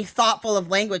have to be thoughtful of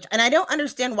language. And I don't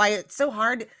understand why it's so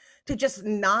hard to just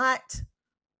not,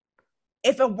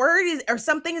 if a word is or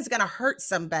something is going to hurt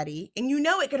somebody and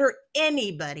it could hurt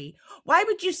anybody, why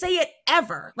would you say it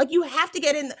ever? Like, you have to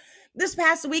get in. This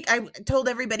past week, I told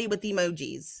everybody with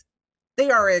emojis. They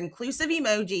are inclusive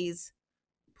emojis.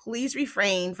 Please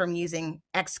refrain from using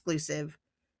exclusive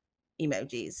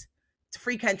emojis. It's a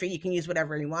free country. You can use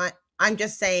whatever you want. I'm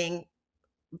just saying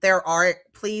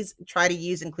please try to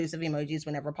use inclusive emojis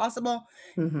whenever possible.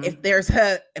 Mm-hmm. If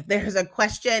there's a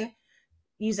question,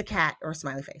 use a cat or a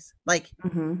smiley face.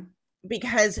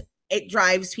 Because it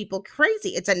drives people crazy.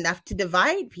 It's enough to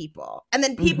divide people. And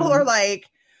then people are like,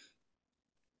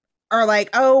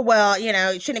 oh, well,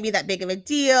 it shouldn't be that big of a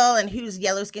deal. And who's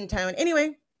yellow skin tone?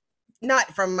 Anyway,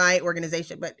 not from my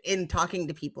organization, but in talking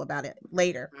to people about it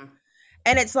later. Mm-hmm.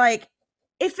 And it's like,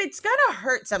 if it's going to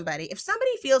hurt somebody, if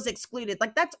somebody feels excluded,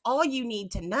 that's all you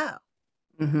need to know.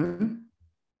 Mm-hmm.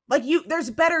 There's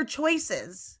better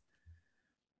choices.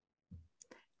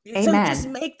 Amen. So just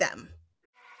make them.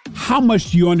 How much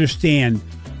do you understand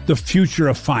the future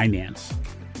of finance?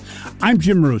 I'm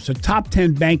Jim Roos, a top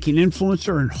 10 banking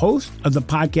influencer and host of the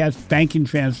podcast Banking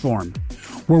Transformed,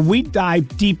 where we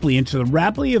dive deeply into the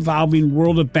rapidly evolving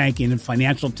world of banking and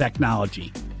financial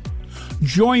technology.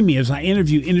 Join me as I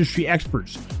interview industry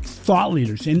experts, thought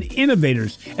leaders, and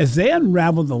innovators as they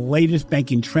unravel the latest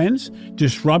banking trends,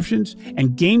 disruptions,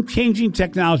 and game-changing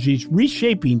technologies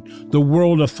reshaping the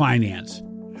world of finance.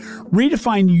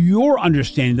 Redefine your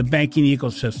understanding of the banking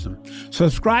ecosystem.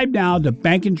 Subscribe now to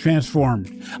Banking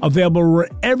Transformed, available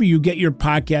wherever you get your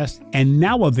podcast and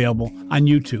now available on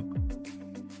YouTube.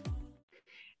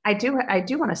 I do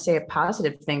want to say a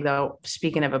positive thing, though.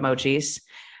 Speaking of emojis,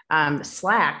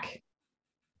 Slack,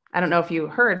 I don't know if you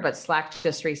heard, but Slack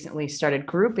just recently started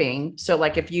grouping. So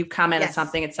if you comment on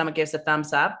something and someone gives a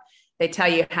thumbs up, they tell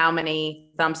you how many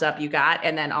thumbs up you got,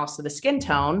 and then also the skin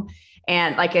tone.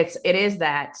 And it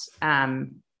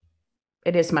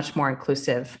is much more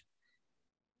inclusive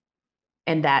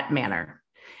in that manner.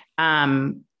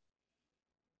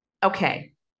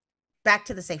 Okay. Back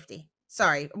to the safety.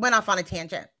 Sorry, went off on a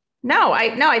tangent. No,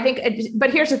 I think,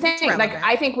 but here's the thing.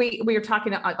 I think we were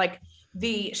talking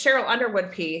the Cheryl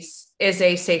Underwood piece is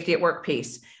a safety at work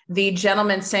piece. The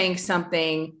gentleman saying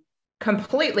something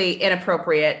completely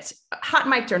inappropriate, hot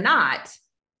mic'd or not,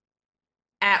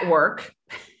 at work.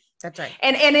 That's right.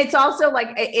 And it's also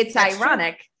it's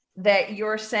ironic that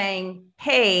you're saying,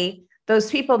 hey,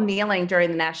 those people kneeling during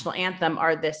the national anthem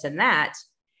are this and that.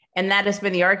 And that has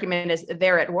been the argument, is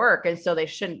they're at work, and so they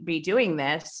shouldn't be doing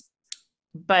this.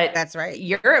 But that's right.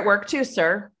 You're at work too,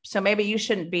 sir. So maybe you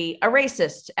shouldn't be a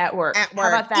racist at work. How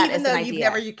about that? Even though you've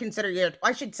never considered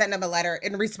I should send them a letter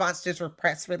in response to a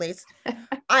press release.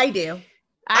 I do.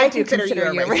 I consider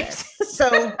you a racist.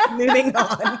 So moving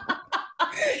on.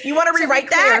 You want to rewrite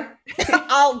that?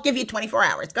 I'll give you 24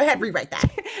 hours. Go ahead, rewrite that.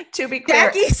 To be clear,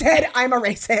 Jackie said I'm a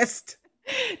racist.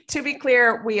 To be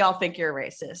clear, we all think you're a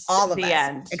racist. All of the us,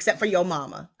 end, except for your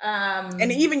mama.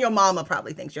 And even your mama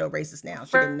probably thinks you're a racist now.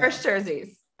 First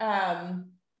jerseys.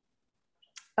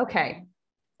 Okay.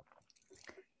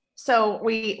 So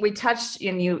we touched,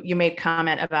 and you made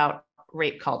comment about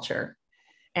rape culture,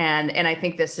 and I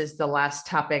think this is the last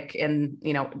topic in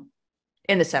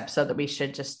this episode that we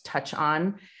should just touch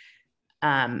on.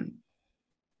 And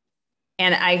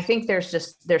I think there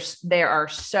are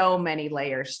so many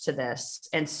layers to this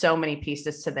and so many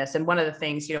pieces to this. And one of the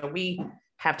things we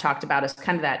have talked about is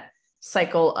kind of that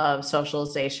cycle of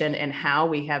socialization and how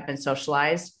we have been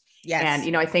socialized. Yes.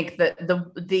 And I think that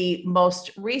the most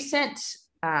recent,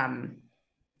 I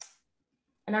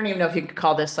don't even know if you could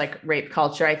call this like rape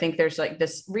culture. I think there's like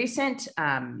this recent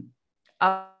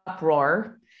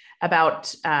uproar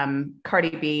about Cardi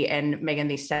B and Megan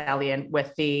Thee Stallion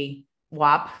with the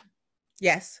WAP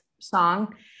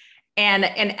song. And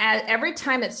every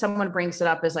time that someone brings it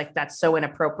up is like, that's so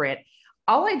inappropriate.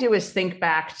 All I do is think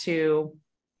back to,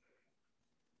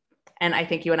 and I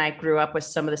think you and I grew up with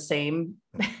some of the same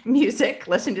music,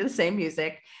 listening to the same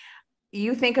music.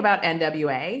 You think about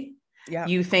NWA. Yeah.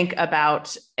 You think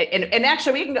about, and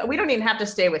actually we don't even have to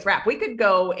stay with rap. We could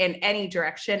go in any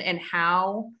direction in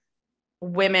how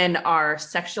women are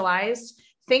sexualized.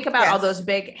 Think about all those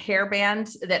big hair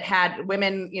bands that had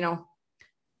women,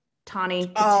 Tawny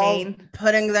Kitaen,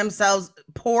 putting themselves,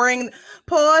 pour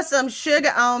some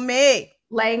sugar on me,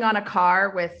 laying on a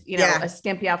car with, a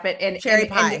skimpy outfit and cherry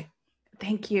pie.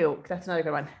 Thank you. That's another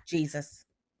good one. Jesus.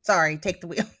 Sorry, take the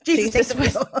wheel.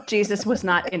 Jesus was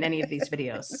not in any of these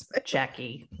videos,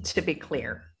 Jackie, to be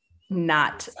clear.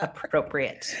 Not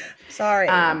appropriate. Sorry.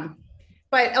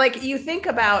 But like you think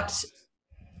about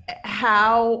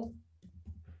how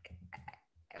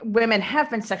women have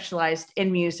been sexualized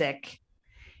in music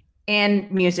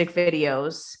and music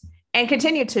videos and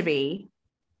continue to be.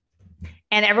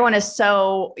 And everyone is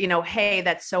so, hey,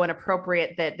 that's so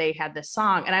inappropriate that they had this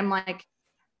song. And I'm like,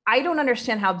 I don't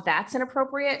understand how that's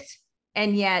inappropriate.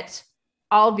 And yet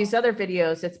all of these other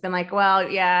videos, it's been like, well,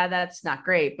 yeah, that's not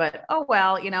great, but oh,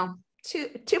 well,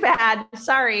 too bad.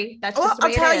 Sorry. That's just the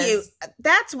way I'll tell you,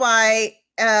 that's why,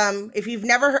 if you've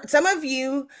never heard, some of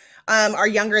you are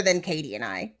younger than Katie and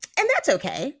I, and that's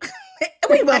okay.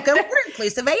 We welcome, we're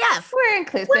inclusive AF. We're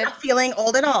inclusive. We're not feeling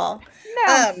old at all.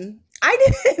 No.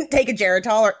 I didn't take a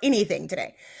Geritol or anything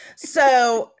today.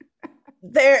 So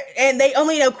they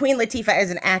only know Queen Latifah as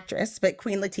an actress, but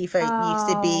Queen Latifah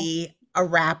used to be a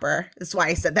rapper. That's why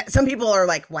I said that. Some people are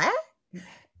like, what?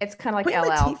 It's kind of like Queen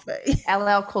LL.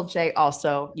 Latifah. LL Cool J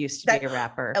also used to be a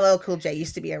rapper. LL Cool J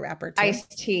used to be a rapper too.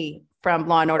 Ice-T from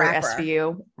Law and Order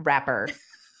SVU, rapper.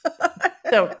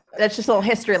 So that's just a little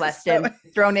history lesson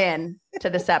thrown in to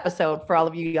this episode for all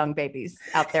of you young babies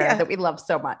out there that we love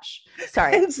so much.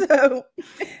 Sorry. And so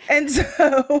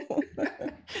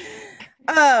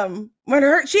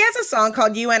when she has a song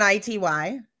called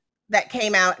UNITY that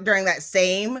came out during that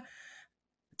same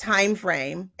time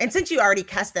frame. And since you already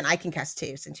cussed, then I can cuss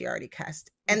too, since you already cussed.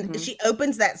 And she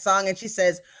opens that song and she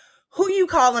says, "Who you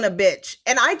calling a bitch?"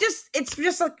 And it's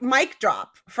just a mic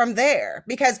drop from there,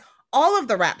 because all of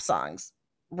the rap songs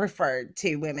referred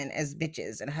to women as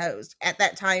bitches and hoes at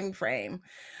that time frame.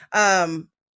 And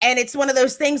it's one of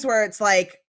those things where it's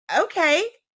like, okay.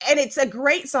 And it's a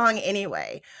great song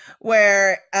anyway,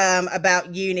 where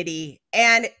about unity.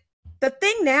 And the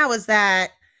thing now is that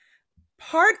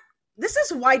this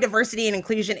is why diversity and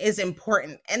inclusion is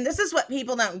important. And this is what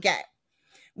people don't get.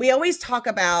 We always talk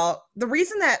about the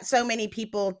reason that so many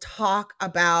people talk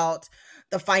about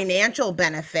the financial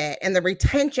benefit and the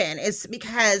retention is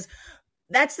because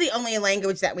that's the only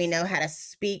language that we know how to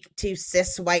speak to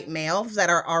cis white males that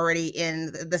are already in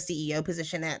the CEO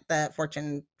position at the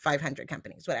Fortune 500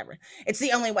 companies, whatever. It's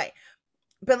the only way.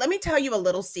 But let me tell you a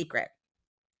little secret.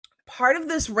 Part of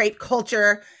this rape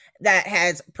culture that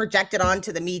has projected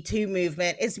onto the Me Too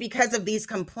movement is because of these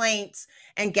complaints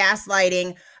and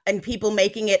gaslighting and people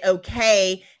making it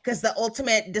okay, because the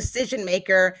ultimate decision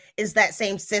maker is that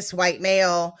same cis white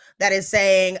male that is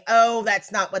saying, oh,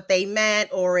 that's not what they meant,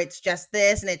 or it's just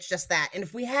this and it's just that. And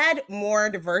if we had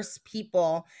more diverse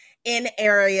people in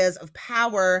areas of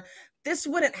power, this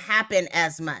wouldn't happen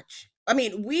as much. I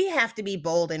mean, we have to be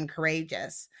bold and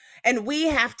courageous. And we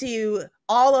have to,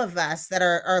 all of us that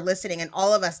are listening and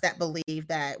all of us that believe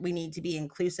that we need to be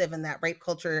inclusive and that rape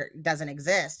culture doesn't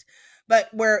exist. But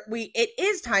it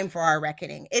is time for our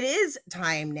reckoning. It is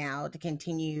time now to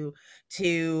continue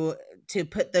to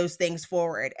put those things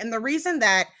forward. And the reason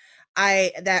that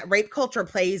rape culture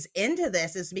plays into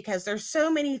this is because there's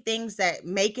so many things that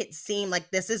make it seem like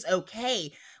this is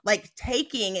okay. Like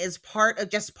taking is part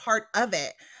of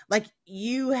it. Like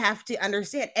you have to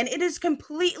understand, and it is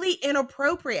completely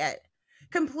inappropriate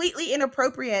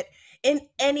in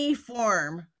any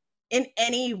form, in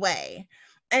any way.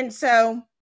 And so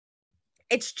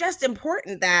it's just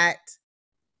important that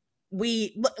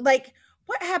we, like,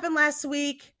 what happened last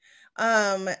week?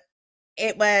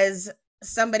 It was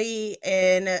somebody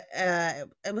in it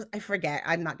was, I forget.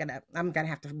 I'm gonna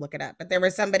have to look it up. But there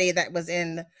was somebody that was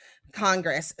in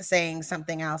Congress saying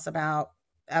something else about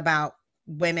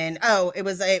women. Oh, it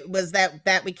was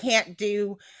that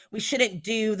we shouldn't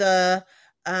do the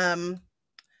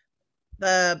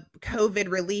COVID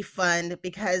relief fund,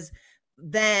 because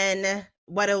then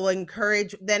what it will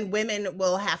encourage, then women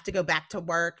will have to go back to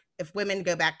work. If women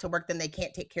go back to work, then they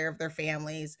can't take care of their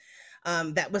families.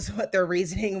 That was what their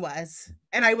reasoning was.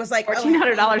 And I was like,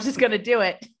 $1,400 is going to do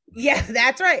it. Yeah,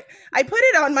 that's right. I put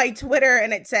it on my Twitter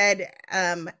and it said,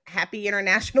 Happy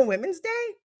International Women's Day?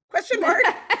 Question mark.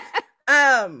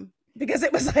 Because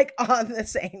it was like on the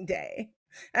same day.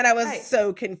 And I was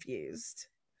so confused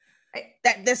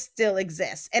that this still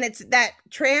exists. And it's that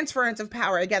transference of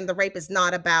power. Again, the rape is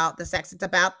not about the sex. It's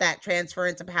about that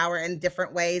transference of power in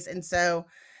different ways. And so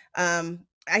I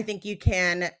think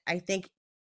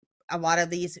a lot of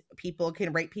these people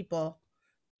can rape people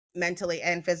mentally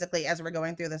and physically as we're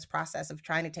going through this process of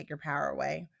trying to take your power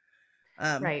away.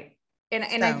 Right.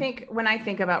 And I think when I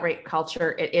think about rape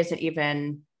culture, it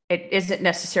isn't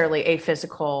necessarily a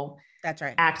physical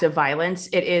act of violence.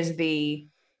 It is the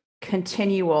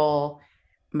continual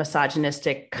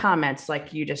misogynistic comments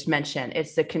like you just mentioned.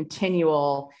 It's the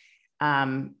continual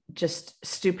just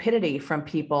stupidity from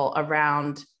people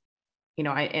around,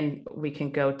 and we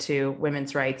can go to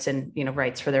women's rights and,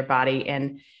 rights for their body.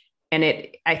 And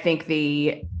I think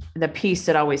the piece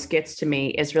that always gets to me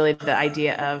is really the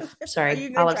idea of, sorry,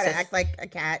 you Olive try to act like a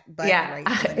cat, but yeah.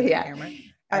 Yeah. Camera.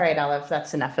 All right, Olive,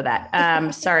 that's enough of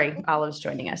that. Sorry, Olive's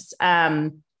joining us.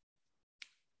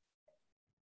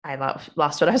 I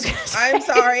lost what I was going to say. I'm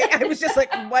sorry. I was just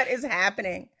like, what is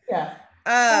happening? Yeah.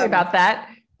 Sorry about that.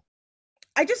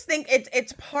 I just think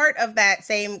it's part of that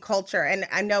same culture, and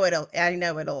I know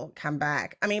it'll come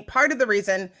back. I mean, part of the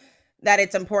reason that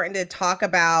it's important to talk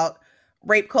about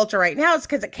rape culture right now is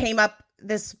because it came up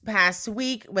this past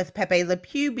week with Pepe Le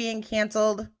Pew being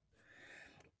canceled,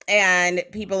 and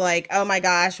people like, oh my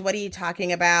gosh, what are you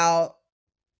talking about?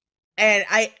 And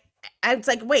I was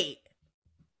like, wait,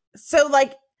 so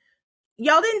like,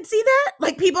 y'all didn't see that?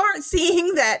 Like, people aren't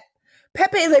seeing that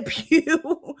Pepe Le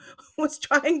Pew was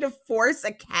trying to force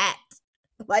a cat,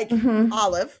 like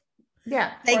Olive.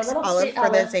 Yeah. Thanks, Olive, for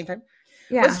the same time.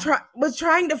 Yeah. Was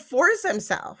trying to force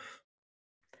himself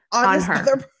on this her.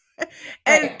 Other,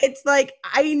 and it's like,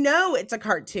 I know it's a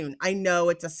cartoon. I know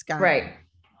it's a skunk. Right.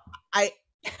 I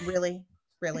really.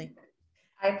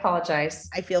 I apologize.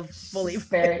 I feel fully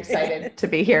very excited to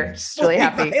be here. Just really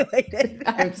happy.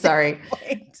 I'm sorry.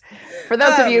 For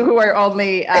those of you who are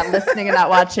only listening and not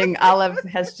watching, Olive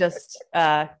has just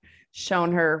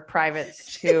shown her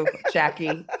privates to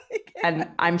Jackie, and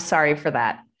I'm sorry for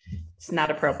that. It's not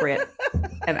appropriate,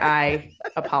 and I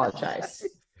apologize.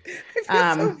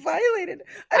 I feel so violated.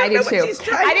 I do too.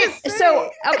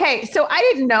 So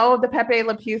I didn't know the Pepe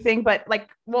Le Pew thing, but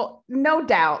no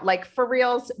doubt, like for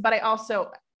reals. But I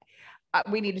also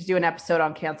we need to do an episode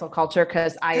on cancel culture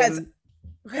because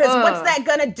what's that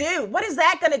gonna do? What is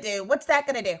that gonna do? What's that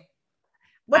gonna do?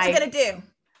 What's it gonna do?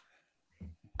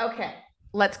 Okay,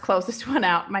 let's close this one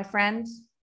out, my friends.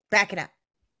 Back it up.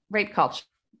 Rape culture,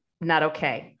 not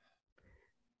okay.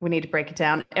 We need to break it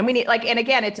down, and we need and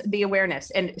again, it's the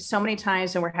awareness. And so many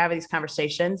times when we're having these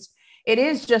conversations, it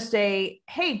is just hey,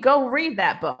 go read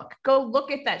that book, go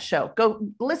look at that show, go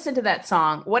listen to that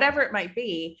song, whatever it might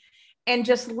be, and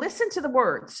just listen to the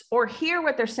words or hear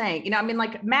what they're saying.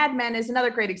 Like Mad Men is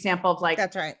another great example of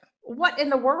that's right. What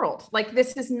in the world? Like,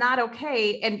 this is not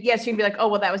okay. And yes, you can be like, oh,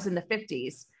 well, that was in the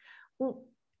 50s. Well,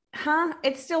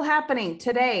 it's still happening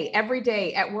today, every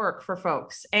day at work for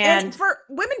folks. And for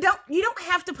women, you don't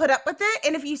have to put up with it.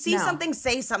 And if you see something,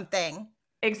 say something.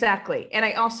 Exactly. And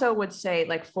I also would say,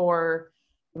 for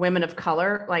women of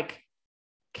color,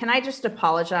 can I just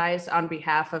apologize on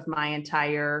behalf of my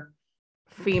entire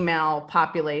female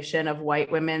population of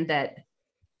white women that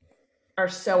are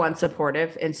so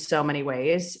unsupportive in so many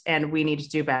ways, and we need to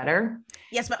do better.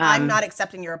 Yes, but I'm not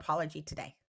accepting your apology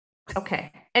today.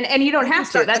 Okay. And you don't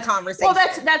have to. That's the conversation. Well,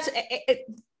 that's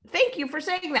thank you for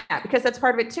saying that, because that's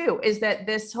part of it too, is that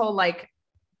this whole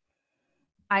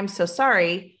I'm so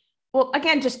sorry. Well,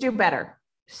 again, just do better.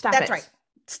 Stop it. That's right.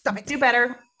 Stop it. Do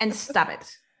better and stop it.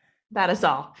 That is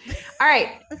all. All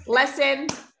right. Lesson.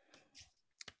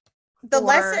 The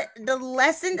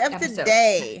lesson of the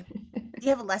day. Do you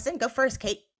have a lesson? Go first,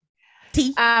 Kate.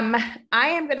 T. I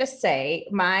am going to say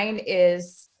mine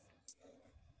is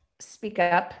speak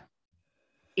up,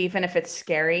 even if it's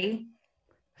scary.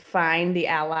 find the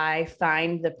ally,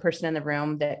 find the person in the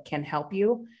room that can help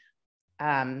you.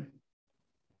 And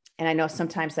I know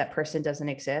sometimes that person doesn't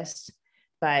exist,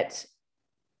 but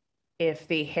if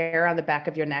the hair on the back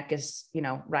of your neck is,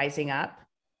 rising up,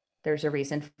 there's a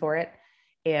reason for it.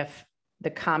 If the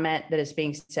comment that is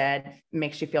being said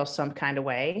makes you feel some kind of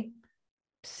way,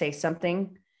 say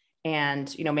something.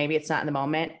 And, maybe it's not in the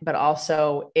moment, but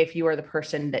also if you are the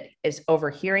person that is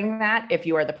overhearing that, if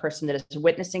you are the person that is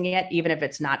witnessing it, even if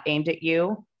it's not aimed at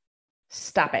you,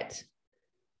 stop it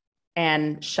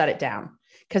and shut it down.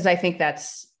 Because I think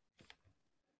that's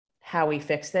how we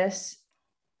fix this.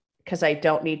 Because I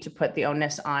don't need to put the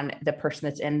onus on the person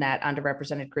that's in that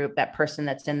underrepresented group, that person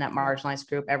that's in that marginalized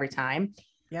group every time.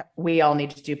 Yep. We all need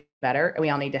to do better, and we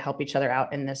all need to help each other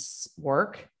out in this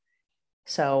work.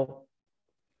 So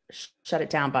shut it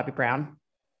down, Bobbi Brown.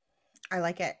 I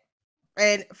like it.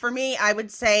 And for me, I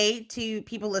would say to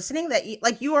people listening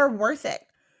that you are worth it.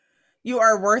 You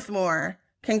are worth more.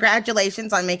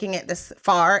 Congratulations on making it this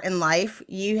far in life.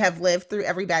 You have lived through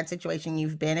every bad situation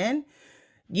you've been in.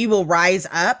 You will rise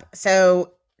up.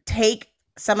 So take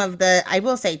some of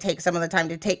the time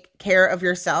to take care of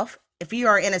yourself. If you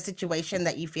are in a situation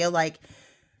that you feel like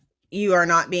you are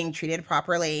not being treated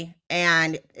properly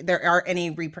and there are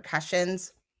any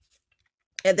repercussions,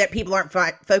 that people aren't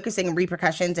focusing on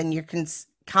repercussions, and you're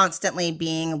constantly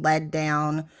being led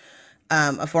down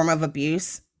a form of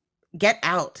abuse, get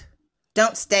out.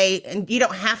 Don't stay, and you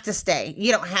don't have to stay.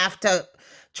 You don't have to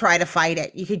try to fight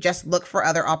it. You could just look for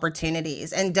other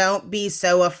opportunities, and don't be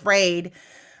so afraid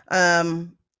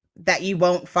that you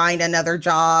won't find another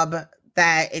job,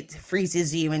 that it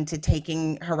freezes you into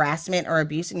taking harassment or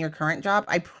abuse in your current job.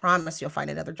 I promise you'll find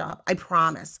another job. I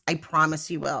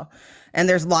promise you will. And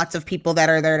there's lots of people that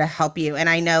are there to help you. And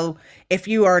I know if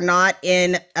you are not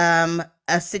in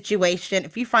a situation,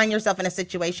 if you find yourself in a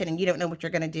situation and you don't know what you're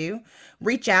going to do,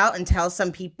 reach out and tell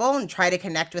some people and try to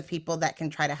connect with people that can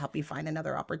try to help you find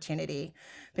another opportunity.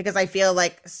 Because I feel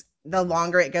like the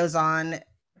longer it goes on,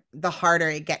 the harder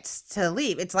it gets to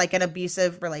leave. It's like an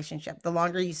abusive relationship. The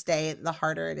longer you stay, the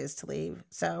harder it is to leave.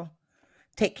 So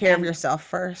take care of yourself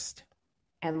first.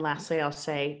 And lastly, I'll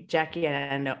say Jackie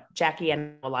and a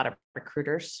lot of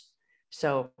recruiters.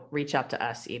 So reach out to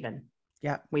us even.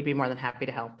 Yeah. We'd be more than happy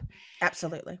to help.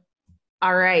 Absolutely.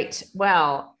 All right.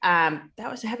 Well, that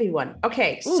was a heavy one.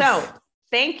 Okay. Oof. So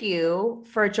thank you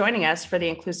for joining us for the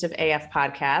Inclusive AF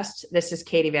podcast. This is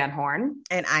Katie Van Horn.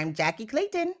 And I'm Jackie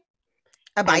Clayton.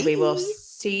 Bye. And we will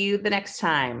see you the next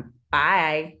time.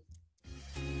 Bye.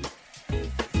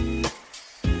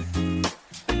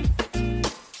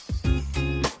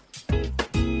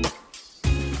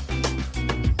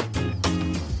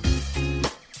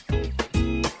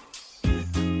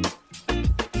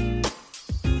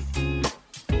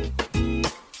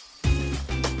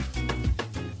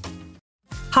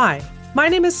 Hi, my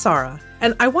name is Sarah,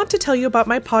 and I want to tell you about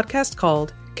my podcast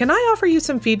called Can I Offer You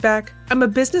Some Feedback? I'm a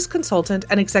business consultant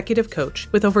and executive coach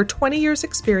with over 20 years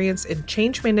experience in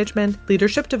change management,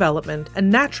 leadership development, and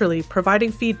naturally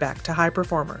providing feedback to high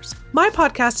performers. My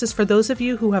podcast is for those of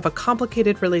you who have a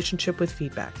complicated relationship with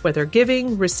feedback, whether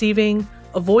giving, receiving,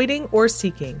 avoiding, or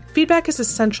seeking. Feedback is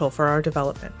essential for our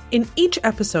development. In each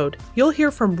episode, you'll hear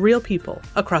from real people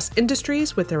across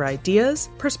industries with their ideas,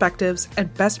 perspectives,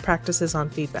 and best practices on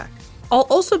feedback. I'll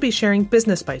also be sharing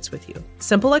business bites with you,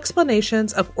 simple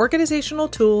explanations of organizational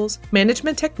tools,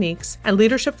 management techniques, and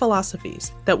leadership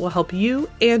philosophies that will help you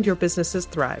and your businesses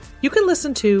thrive. You can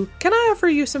listen to Can I Offer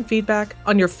You Some Feedback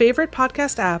on your favorite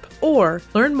podcast app, or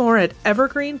learn more at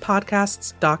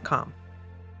evergreenpodcasts.com.